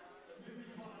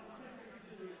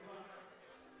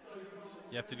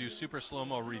 You have to do super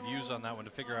slow-mo reviews on that one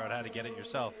to figure out how to get it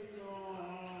yourself.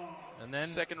 And then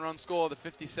second run score, the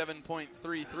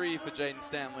 57.33 for Jaden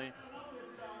Stanley.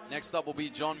 Next up will be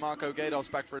John Marco Gatos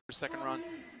back for his second run.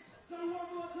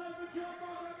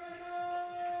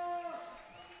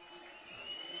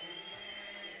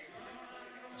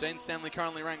 Jaden Stanley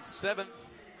currently ranked 7th.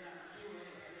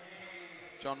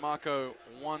 John Marco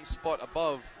one spot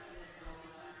above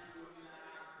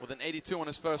with an 82 on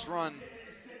his first run.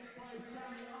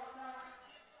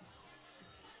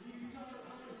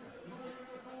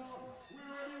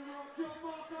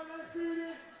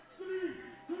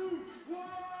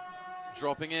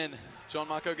 Dropping in, John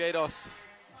Marco Gatos.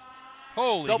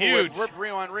 Holy double huge. Whip,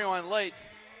 rewind late.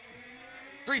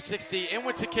 360,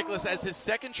 inward to kickless as his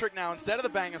second trick now instead of the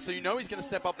banger, so you know he's going to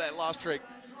step up that last trick.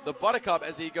 The buttercup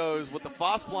as he goes with the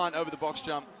fast plant over the box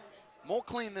jump. More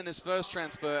clean than his first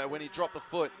transfer when he dropped the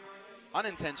foot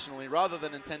unintentionally rather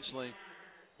than intentionally.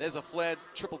 There's a flared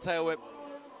triple tail whip.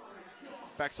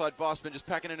 Backside bar spin, just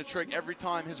packing in a trick every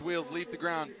time his wheels leave the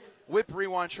ground. Whip,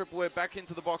 rewind, triple whip, back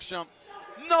into the box jump.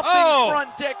 Nothing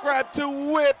front deck grab to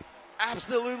whip.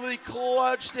 Absolutely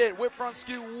clutched it. Whip front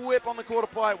skew, whip on the quarter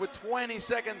pipe with 20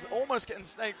 seconds. Almost getting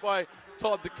snaked by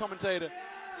Todd, the commentator.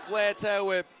 Flare tail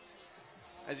whip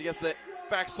as he gets the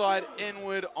backside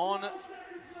inward on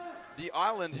the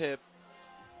island hip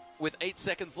with 8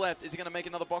 seconds left. Is he going to make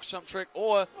another box jump trick,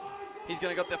 or he's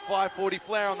going to got the 540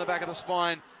 flare on the back of the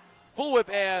spine? Full whip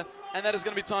air, and that is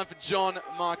going to be time for John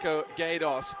Marco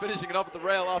Gatos. Finishing it off at the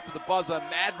rail after the buzzer.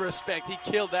 Mad respect. He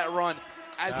killed that run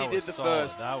as he did the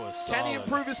first. That was solid. Can he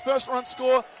improve his first run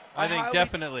score? I think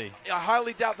definitely. I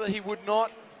highly doubt that he would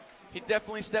not. He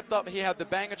definitely stepped up. He had the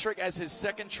banger trick as his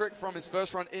second trick from his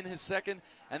first run in his second,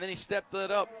 and then he stepped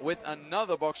it up with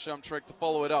another box jump trick to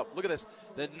follow it up. Look at this.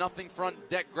 The nothing front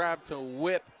deck grab to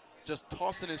whip, just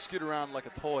tossing his scooter around like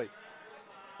a toy.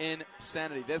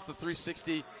 Insanity. There's the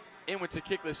 360 inward to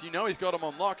kickless. You know he's got him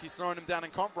on lock. He's throwing him down in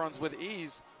comp runs with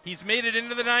ease. He's made it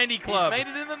into the 90 club. He's made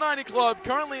it in the 90 club.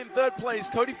 Currently in third place.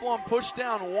 Cody Flom pushed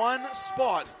down one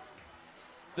spot.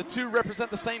 The two represent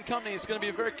the same company. It's going to be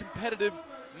a very competitive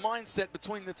mindset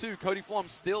between the two. Cody Flom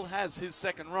still has his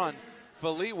second run for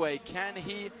leeway. Can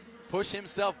he push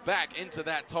himself back into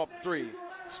that top three?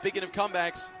 Speaking of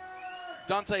comebacks,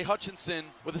 Dante Hutchinson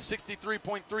with a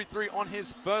 63.33 on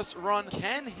his first run.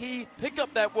 Can he pick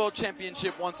up that world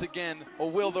championship once again, or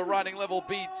will the riding level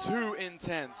be too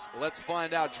intense? Let's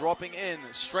find out. Dropping in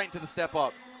straight to the step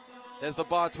up. There's the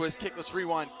bar twist, kickless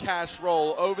rewind, cash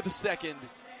roll over the second.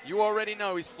 You already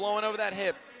know he's flowing over that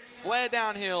hip. Flare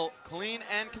downhill, clean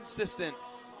and consistent.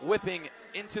 Whipping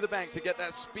into the bank to get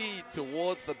that speed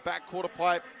towards the back quarter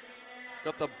pipe.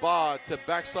 Got the bar to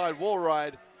backside wall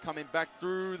ride. Coming back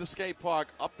through the skate park,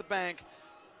 up the bank.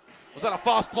 Was that a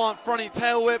fast plant fronty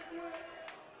tail whip?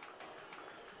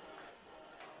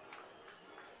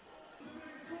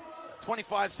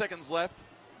 .25 seconds left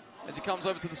as he comes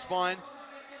over to the spine.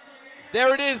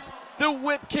 There it is, the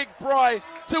whip kick Bry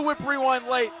to whip rewind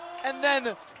late, and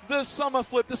then the summer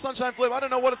flip, the sunshine flip, I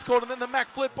don't know what it's called, and then the Mac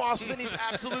flip bar spin. He's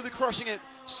absolutely crushing it.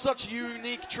 Such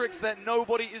unique tricks that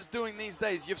nobody is doing these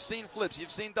days. You've seen flips,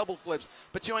 you've seen double flips,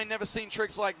 but you ain't never seen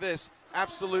tricks like this.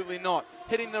 Absolutely not.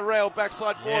 Hitting the rail,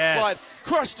 backside, board slide,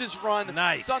 crushed his run.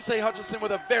 Nice. Dante Hutchinson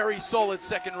with a very solid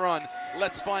second run.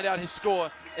 Let's find out his score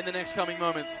in the next coming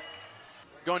moments.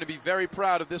 Going to be very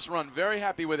proud of this run, very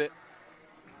happy with it.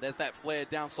 There's that flared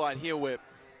downside heel whip.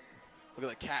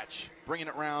 Look at the catch, bringing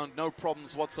it round, no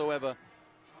problems whatsoever.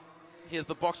 Here's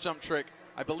the box jump trick.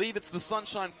 I believe it's the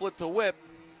sunshine flip to whip.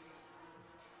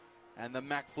 And the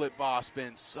Mac flip bar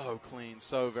spin, so clean,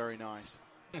 so very nice.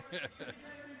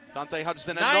 Dante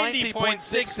Hutchison at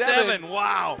 90.67.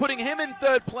 Wow. Putting him in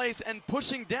third place and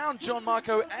pushing down John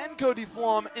Marco and Cody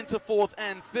Flom into fourth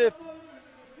and fifth.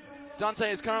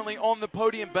 Dante is currently on the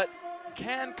podium, but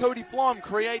can Cody Flom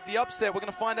create the upset? We're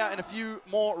going to find out in a few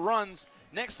more runs.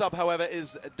 Next up, however,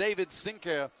 is David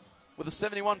Sinker with a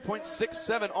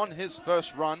 71.67 on his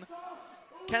first run.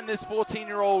 Can this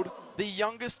 14-year-old, the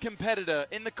youngest competitor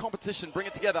in the competition, bring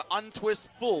it together? Untwist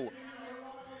full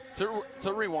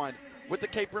to rewind with the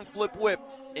caper and flip whip.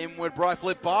 Inward bri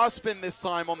flip bar spin this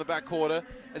time on the back quarter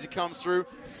as he comes through.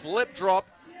 Flip drop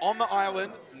on the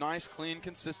island. Nice, clean,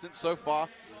 consistent so far.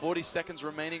 40 seconds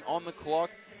remaining on the clock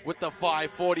with the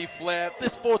 540 flare.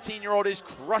 This 14-year-old is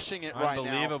crushing it right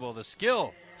now. Unbelievable, the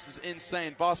skill. This is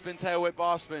insane. Bar spin, tail whip,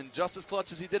 bar spin. Just as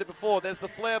clutch as he did it before. There's the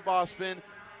flare bar spin.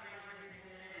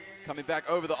 Coming back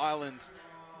over the island.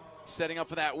 Setting up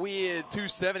for that weird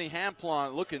 270 hand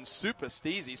plant. Looking super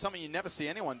steezy. Something you never see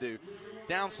anyone do.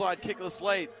 Downside kickless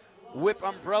late. Whip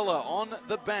umbrella on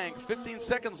the bank. 15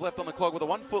 seconds left on the clock with a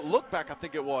 1 foot look back, I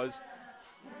think it was.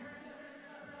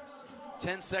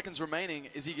 10 seconds remaining.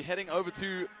 Is he heading over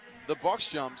to the box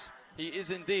jumps? He is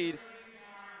indeed.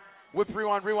 Whip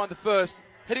rewind the first.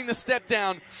 Hitting the step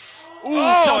down. Ooh,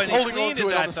 just holding on to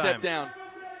it on the step down.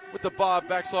 With the bar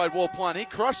backside wall plant. He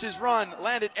crushed his run,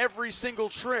 landed every single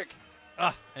trick.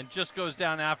 And just goes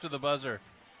down after the buzzer.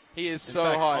 He is so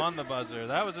high. On the buzzer.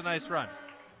 That was a nice run.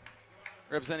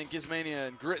 Representing Gizmania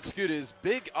and Grit Scooters,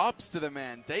 big ups to the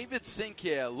man. David Sink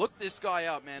here. Look this guy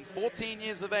up, man. 14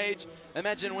 years of age.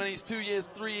 Imagine when he's 2 years,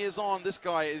 3 years on, this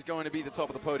guy is going to be the top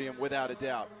of the podium without a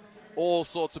doubt. All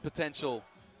sorts of potential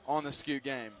on the scoot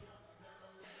game.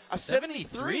 A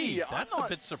 73. That's a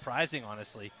bit surprising,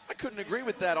 honestly. I couldn't agree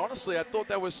with that. Honestly, I thought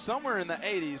that was somewhere in the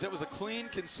 80s. That was a clean,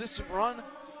 consistent run.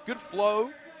 Good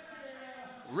flow.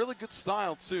 Really good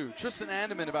style, too. Tristan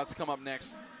Anderman about to come up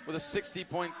next with a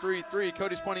 60.33.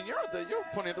 Cody's pointing, you're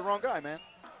pointing at the wrong guy, man.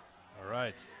 All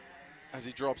right. As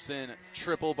he drops in,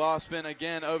 triple bar spin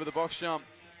again over the box jump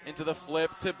into the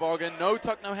flip, toboggan. No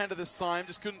tuck, no hander this time.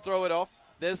 Just couldn't throw it off.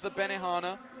 There's the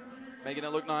Benihana, making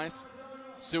it look nice.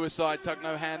 Suicide tuck,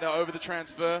 no hander over the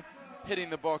transfer, hitting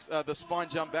the box, the spine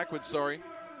jump backwards, sorry.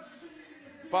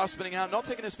 Bar spinning out, not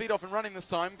taking his feet off and running this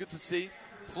time. Good to see.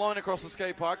 Flowing across the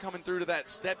skate park, coming through to that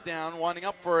step down, winding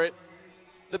up for it.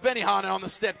 The Benihana on the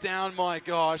step down, my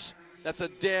gosh. That's a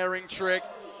daring trick.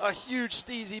 A huge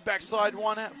steezy backside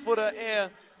one-footer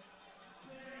air.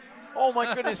 Oh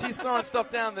my goodness, he's throwing stuff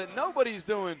down that nobody's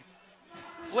doing.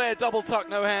 Flare double tuck,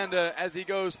 no hander as he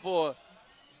goes for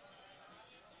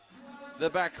the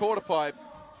back quarter pipe.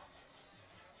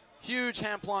 Huge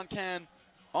hand plant can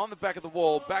on the back of the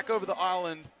wall, back over the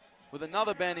island with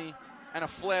another Benny and a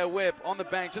flare whip on the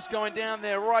bank, just going down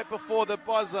there right before the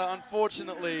buzzer,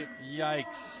 unfortunately.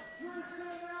 Yikes.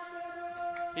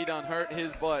 He done hurt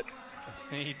his butt.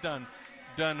 He done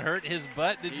hurt his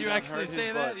butt? Did you actually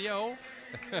say that? Yo.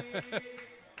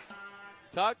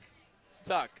 Tuck,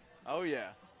 tuck. Oh, yeah.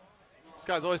 This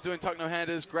guy's always doing tuck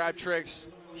no-handers, grab tricks,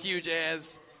 huge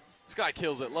airs. This guy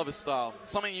kills it. Love his style.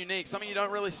 Something unique, something you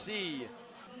don't really see.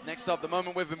 Next up, the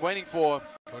moment we've been waiting for.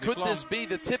 Could this be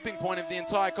the tipping point of the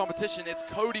entire competition? It's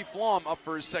Cody Flom up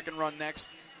for his second run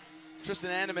next. Tristan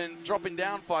Anderman dropping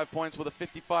down 5 points with a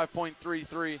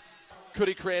 55.33. Could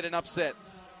he create an upset?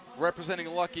 Representing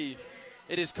Lucky,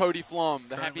 it is Cody Flom,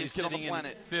 the happiest kid on the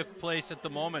planet. In fifth place at the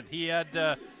moment. He had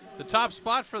the top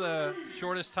spot for the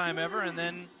shortest time ever, and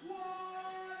then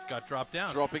got dropped down.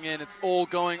 Dropping in, it's all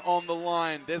going on the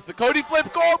line. There's the Cody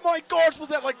flip. Oh my gosh, was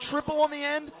that like triple on the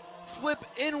end? Flip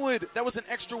inward. That was an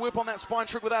extra whip on that spine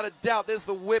trick without a doubt. There's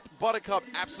the whip, buttercup,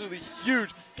 absolutely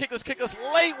huge. Kickless,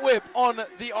 late whip on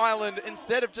the island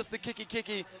instead of just the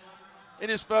kicky in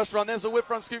his first run. There's a whip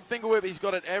front scoop finger whip. He's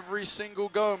got it every single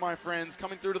go, my friends.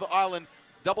 Coming through to the island.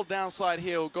 Double downside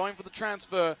heel. Going for the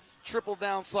transfer. Triple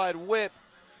downside whip.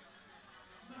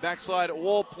 Backside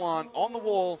wall plant on the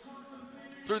wall.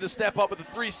 Through the step up with the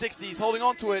 360. He's holding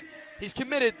on to it. He's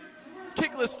committed.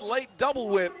 Kickless late double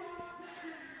whip.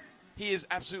 He is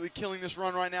absolutely killing this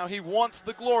run right now. He wants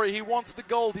the glory. He wants the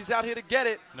gold. He's out here to get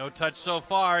it. No touch so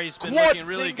far. He's been looking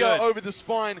really good. Quad finger over the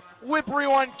spine. Whip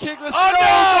rewind, kickless. Oh,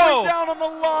 no! Going down on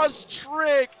the last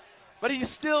trick. But he's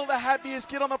still the happiest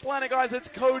kid on the planet, guys. It's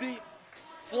Cody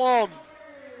Flom.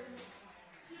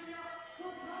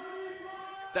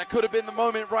 That could have been the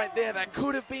moment right there. That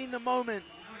could have been the moment.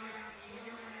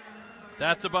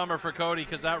 That's a bummer for Cody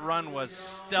because that run was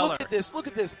stellar. Look at this. Look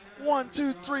at this. 1,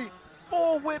 2, 3.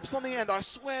 4 whips on the end, I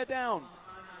swear down.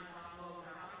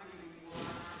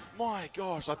 My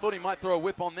gosh, I thought he might throw a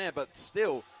whip on there, but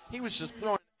still, he was just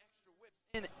throwing an extra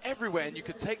in everywhere, and you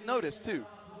could take notice too.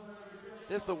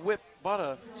 There's the whip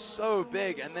butter, so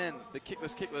big, and then the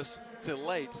kickless to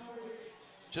late.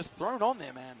 Just thrown on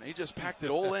there, man. He just packed it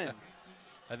all in.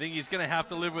 I think he's going to have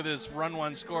to live with his run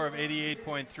one score of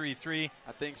 88.33.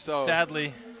 I think so.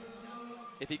 Sadly.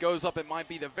 If he goes up, it might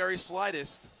be the very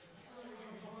slightest.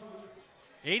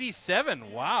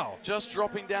 87, wow. Just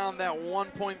dropping down that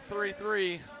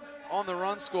 1.33 on the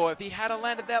run score. If he had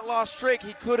landed that last trick,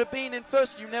 he could have been in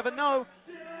first. You never know.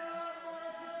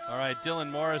 All right,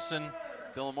 Dylan Morrison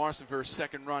for his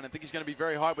second run. I think he's going to be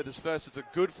very high with his first. It's a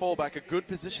good fallback, a good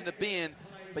position to be in.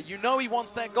 But you know he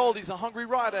wants that gold. He's a hungry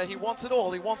rider. He wants it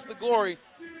all. He wants the glory.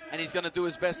 And he's going to do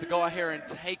his best to go out here and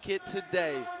take it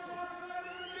today.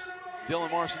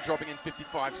 Dylan Morrison dropping in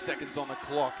 55 seconds on the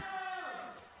clock.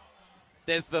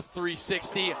 There's the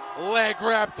 360 leg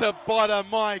wrap to butter.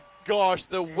 My gosh,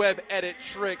 the web edit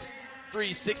tricks.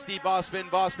 360 bar spin,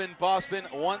 bar spin, bar spin.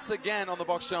 Once again on the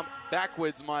box jump,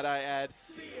 backwards, might I add.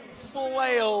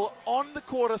 Flail on the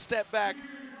quarter step back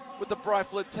with the Bry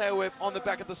flip tail whip on the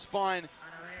back of the spine.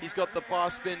 He's got the bar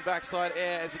spin backside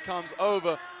air as he comes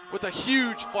over with a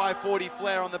huge 540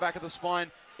 flare on the back of the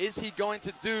spine. Is he going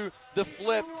to do the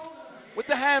flip with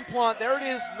the hand plant? There it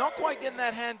is. Not quite getting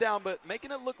that hand down, but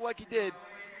making it look like he did.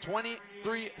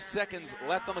 23 seconds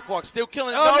left on the clock. Still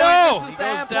killing it. Oh, no! This is the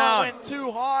hand plant went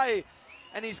too high,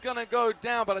 and he's going to go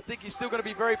down, but I think he's still going to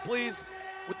be very pleased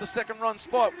with the second run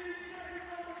spot.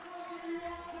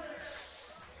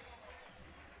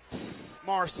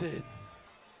 Morrison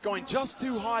going just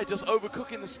too high, just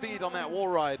overcooking the speed on that wall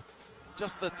ride.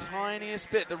 Just the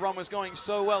tiniest bit. The run was going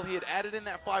so well. He had added in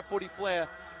that 540 flare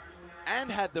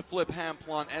and had the flip hand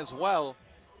plant as well.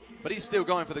 But he's still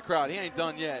going for the crowd. He ain't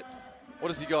done yet. What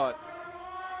has he got?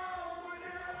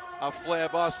 A flare,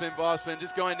 bar spin,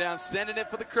 just going down, sending it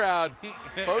for the crowd.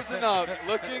 Posing up,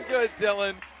 looking good,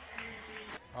 Dylan.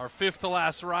 Our fifth to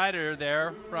last rider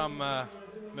there from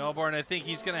Melbourne. I think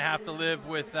he's going to have to live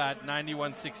with that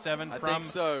 91.67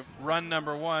 from run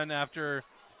number one after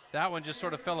that one just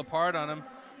sort of fell apart on him.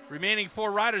 Remaining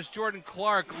four riders, Jordan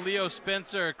Clark, Leo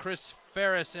Spencer, Chris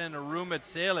Ferris, and Arumat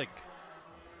Salik.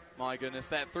 My goodness,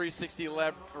 that 360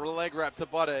 leg wrap to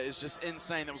butter is just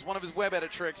insane. That was one of his web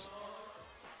edit tricks.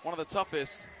 One of the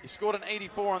toughest. He scored an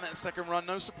 84 on that second run.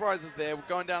 No surprises there. We're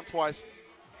going down twice.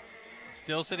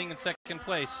 Still sitting in second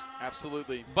place.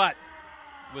 Absolutely. But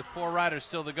with four riders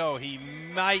still to go, he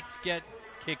might get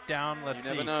kicked down. Let's see.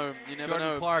 You never know. You never know.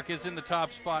 Jordan Clark is in the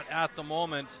top spot at the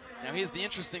moment. Now here's the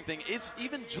interesting thing. Is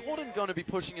even Jordan going to be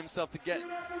pushing himself to get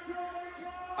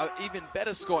an even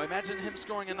better score? Imagine him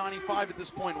scoring a 95 at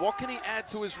this point. What can he add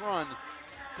to his run?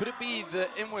 Could it be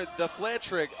the flare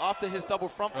trick after his double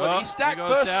front flip? He stacked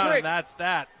first trick. And that's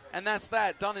that. And that's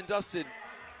that. Done and dusted.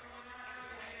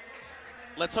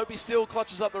 Let's hope he still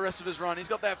clutches up the rest of his run. He's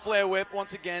got that flare whip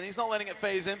once again. He's not letting it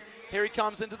phase him. Here he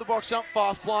comes into the box jump.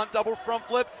 Fast plant, double front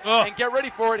flip. And get ready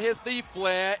for it. Here's the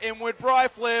flare, inward Bry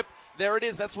flip. There it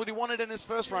is. That's what he wanted in his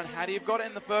first run. Had he have got it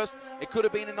in the first, it could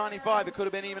have been a 95. It could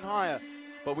have been even higher.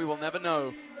 But we will never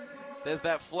know. There's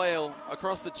that flail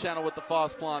across the channel with the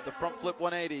fast plant. The front flip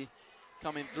 180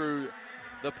 coming through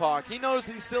the park. He knows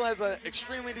he still has an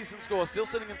extremely decent score. Still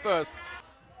sitting in first.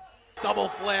 Double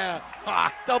flare.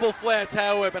 Double flare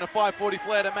tail whip and a 540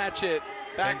 flare to match it.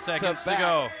 Back 10 seconds to back. To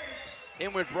go.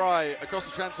 Inward Bry across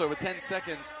the transfer with 10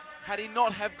 seconds. Had he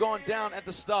not have gone down at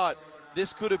the start,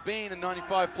 this could have been a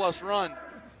 95-plus run.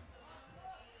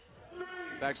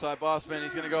 Backside bar spin.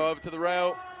 He's going to go over to the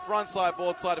rail. Front side,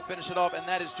 board side to finish it off, and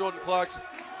that is Jordan Clark's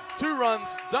 2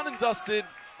 runs, done and dusted.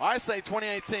 I say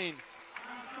 2018.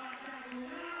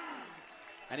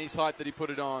 And he's hyped that he put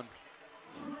it on.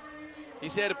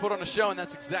 He's here to put on a show, and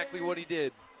that's exactly what he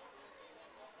did.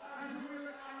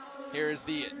 Here is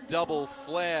the double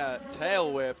flare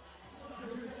tail whip.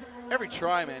 Every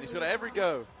try, man. He's got every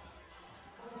go.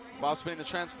 Bar spinning the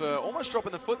transfer, almost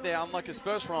dropping the foot there, unlike his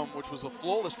first run, which was a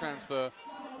flawless transfer.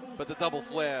 But the double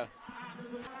flare.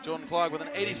 Jordan Clark with an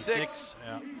 86.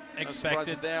 Yeah. No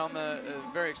surprises there on the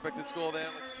very expected score there,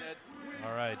 like I said.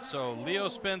 All right, so Leo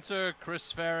Spencer,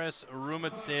 Chris Ferris,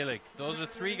 Arumat Salik. Those are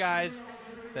 3 guys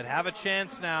that have a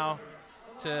chance now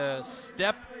to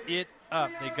step it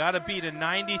up. They got to beat a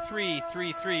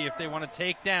 93.33 if they want to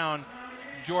take down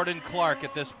Jordan Clark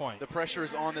at this point. The pressure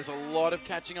is on. There's a lot of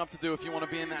catching up to do if you want to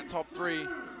be in that top 3.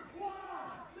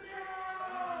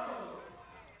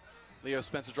 Leo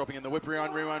Spencer dropping in the whip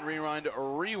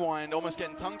rewind, almost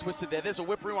getting tongue twisted there. There's a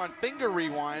whip rewind, finger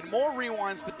rewind, more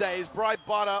rewinds for days. Bry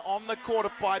butter on the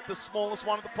quarter pipe, the smallest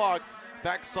one of the park.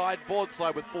 Backside, board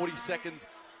slide with 40 seconds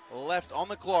left on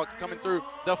the clock. Coming through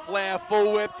the flare,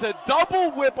 full whip to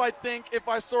double whip, I think, if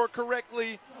I saw it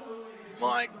correctly.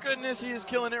 My goodness, he is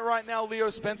killing it right now. Leo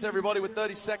Spence, everybody, with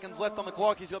 30 seconds left on the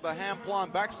clock. He's got the hand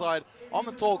plant backslide on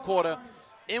the tall quarter.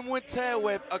 Inward tail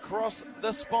whip across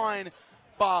the spine.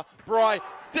 Bar, Bry,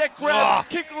 deck grab,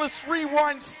 kickless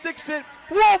rewind, sticks it.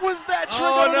 What was that trick?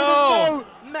 I don't even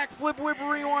know. Mac flip whip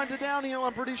rewind to downhill,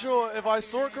 I'm pretty sure, if I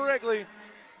saw it correctly.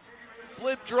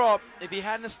 Flip drop. If he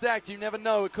hadn't stacked, you never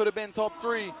know. It could have been top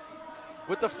 3.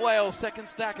 With the flail, second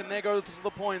stack, and there goes the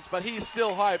points. But he's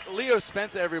still hyped. Leo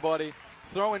Spencer, everybody,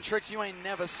 throwing tricks you ain't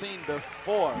never seen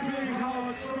before.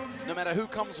 No matter who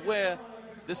comes where,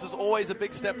 this is always a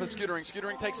big step for scootering.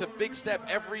 Scootering takes a big step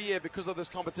every year because of this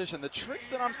competition. The tricks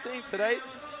that I'm seeing today,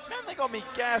 man, they got me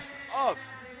gassed up.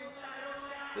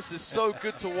 This is so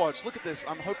good to watch. Look at this.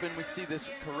 I'm hoping we see this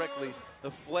correctly. The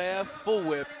flare, full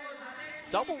whip,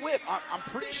 double whip. I'm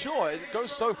pretty sure it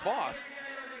goes so fast.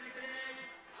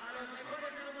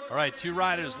 All right, 2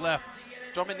 riders left.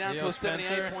 Dropping down to a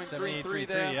 78.33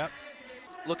 there. Yep.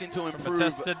 Looking to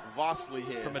improve vastly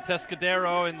here. From a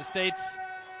Tescadero in the States.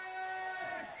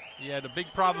 He had a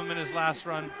big problem in his last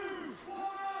run.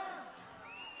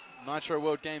 Nitro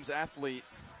World Games athlete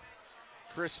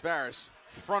Chris Farris.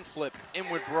 Front flip,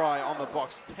 inward bry on the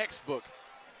box. Textbook.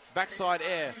 Backside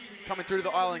air. Coming through to the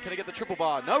island. Can he get the triple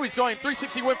bar? No, he's going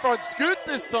 360 whip front scoot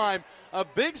this time. A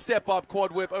big step up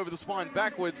quad whip over the spine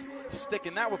backwards.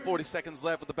 Sticking that with 40 seconds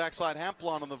left with the backside hand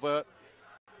plant on the vert.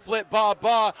 Flip bar.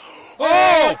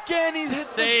 Oh, again, he's hit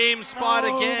same spot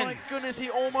again. Oh, my goodness,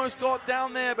 he almost got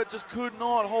down there, but just could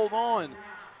not hold on.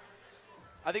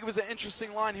 I think it was an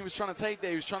interesting line he was trying to take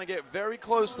there. He was trying to get very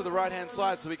close to the right-hand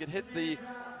side so he could hit the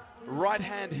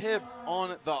right-hand hip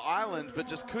on the island, but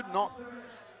just could not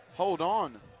hold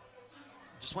on.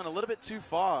 Just went a little bit too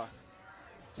far.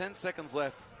 10 seconds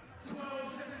left.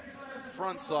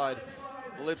 Front side,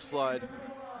 lip slide,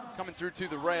 coming through to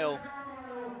the rail.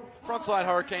 Frontside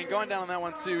hurricane going down on that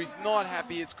one too. He's not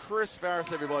happy. It's Chris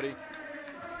Farris, everybody.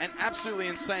 An absolutely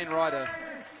insane rider.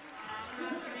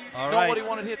 Not what he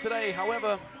wanted here today,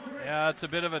 however. Yeah, it's a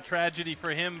bit of a tragedy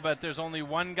for him, but there's only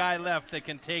one guy left that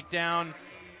can take down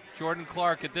Jordan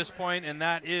Clark at this point, and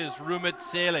that is Rumit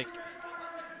Salik.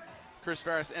 Chris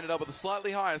Farris ended up with a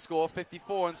slightly higher score,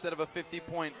 54 instead of a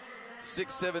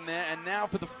 50.67 there. And now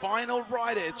for the final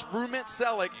rider, it's Rumit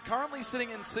Salik, currently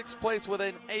sitting in 6th place with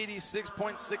an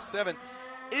 86.67.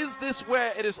 Is this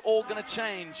where it is all going to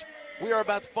change? We are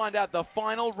about to find out the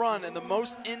final run and the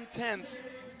most intense.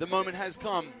 The moment has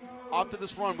come. After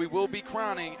this run, we will be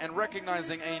crowning and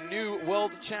recognizing a new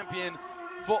world champion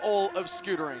for all of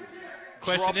scootering.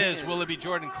 Question is, will it be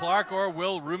Jordan Clark or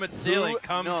will Rumit Salik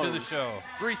come to the show?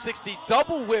 360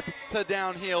 double whip to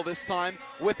downhill this time.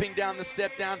 Whipping down the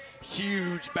step down.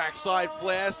 Huge backside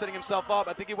flare, setting himself up.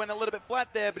 I think he went a little bit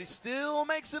flat there, but he still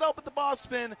makes it up with the bar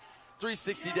spin.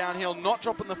 360 downhill, not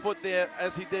dropping the foot there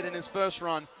as he did in his first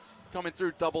run. Coming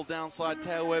through, double downside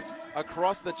tail whip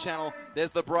across the channel.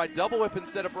 There's the Bry double whip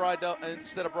instead of Bry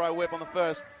whip on the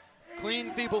first. Clean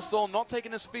feeble stall, not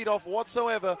taking his feet off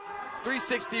whatsoever.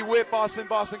 360 whip, bar spin,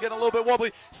 getting a little bit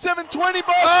wobbly. 720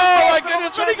 bar spin. Oh my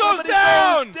goodness, but he goes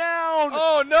down.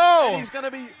 Oh no. And he's going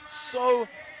to be so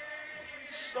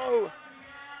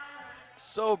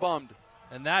bummed.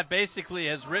 And that basically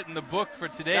has written the book for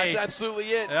today. That's absolutely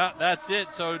it. Yeah, that's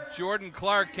it. So Jordan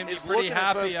Clark can He's be pretty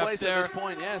happy up there. At this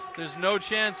point, yes. There's no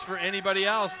chance for anybody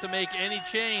else to make any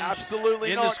change.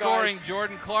 Absolutely in not, the scoring. guys.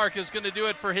 Jordan Clark is going to do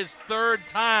it for his 3rd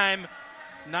time.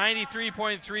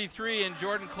 93.33, and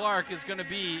Jordan Clark is going to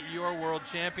be your world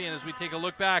champion as we take a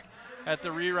look back at the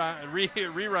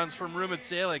reruns from Rumit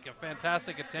Salik. A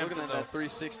fantastic attempt. Looking at that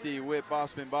 360 whip, bar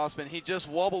spin. He just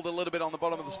wobbled a little bit on the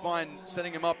bottom of the spine,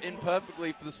 setting him up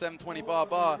imperfectly for the 720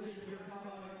 bar.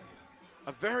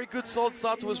 A very good solid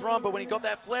start to his run, but when he got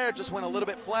that flare, it just went a little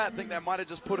bit flat. I think that might have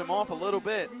just put him off a little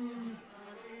bit.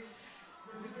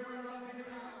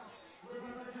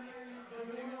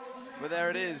 But there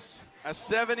it is. A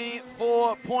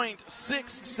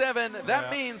 74.67. That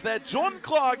means that Jordan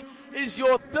Clark is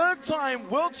your 3rd time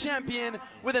world champion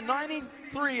with a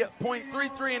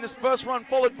 93.33 in his first run,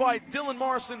 followed by Dylan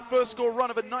Morrison, first score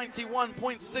run of a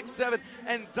 91.67,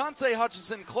 and Dante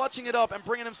Hutchinson clutching it up and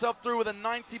bringing himself through with a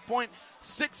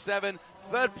 90.67.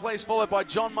 3rd place, followed by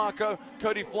John Marco,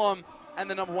 Cody Flom, and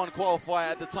the number 1 qualifier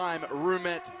at the time,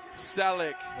 Rumit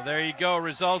Salik. Well, there you go.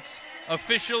 Results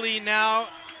officially now.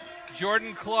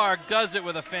 Jordan Clark does it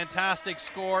with a fantastic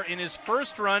score in his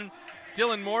first run.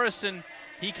 Dylan Morrison,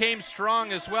 he came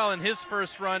strong as well in his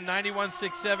first run,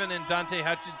 91.67, and Dante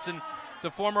Hutchinson,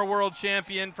 the former world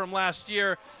champion from last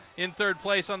year, in third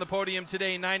place on the podium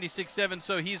today, 96.7.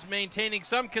 So he's maintaining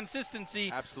some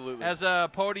consistency. Absolutely. As a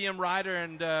podium rider,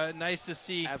 and nice to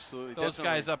see those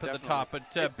guys up at the top.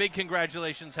 But big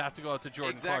congratulations have to go out to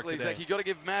Jordan Clark today. Exactly. You got to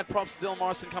give mad props to Dylan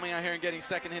Morrison coming out here and getting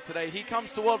second hit today. He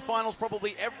comes to World Finals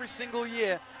probably every single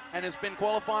year and has been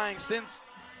qualifying since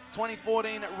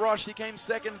 2014 at Rush. He came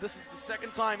second. This is the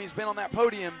second time he's been on that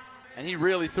podium, and he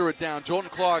really threw it down. Jordan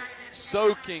Clark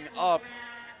soaking up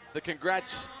the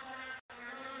congrats,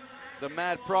 the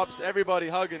mad props, everybody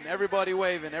hugging, everybody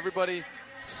waving, everybody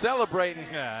celebrating.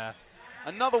 Yeah.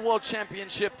 Another world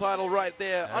championship title right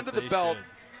there under the belt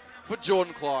for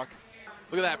Jordan Clark.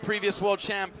 Look at that, previous world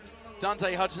champ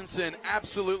Dante Hutchinson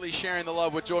absolutely sharing the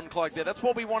love with Jordan Clark there. That's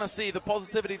what we want to see, the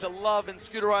positivity, the love in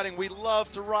scooter riding. We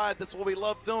love to ride. That's what we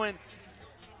love doing.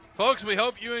 Folks, we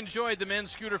hope you enjoyed the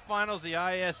men's scooter finals, the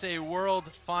ISA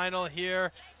World Final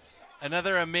here.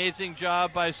 Another amazing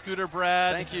job by Scooter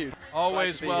Brad. Thank you.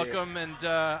 Always welcome, and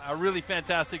a really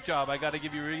fantastic job. I got to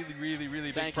give you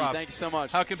really big props. Thank you so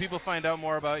much. How can people find out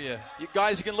more about you? You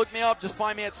guys, you can look me up. Just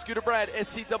find me at Scooter Brad,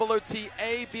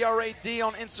 SCOOTABRAD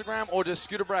on Instagram, or just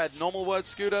Scooter Brad, normal word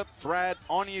Scooter Brad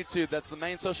on YouTube. That's the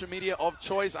main social media of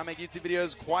choice. I make YouTube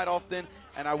videos quite often,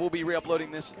 and I will be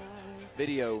re-uploading this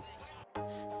video.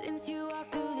 Since you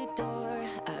walked through the door,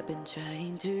 I've been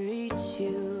trying to reach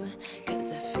you,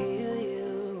 'cause I feel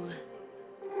you.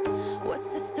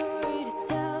 What's the story to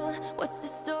tell? What's the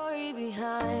story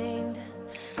behind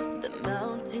the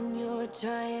mountain you're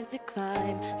trying to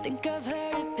climb? Think I've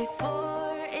heard it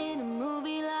before in a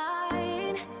movie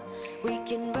line. We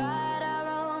can write our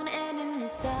own ending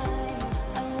this time.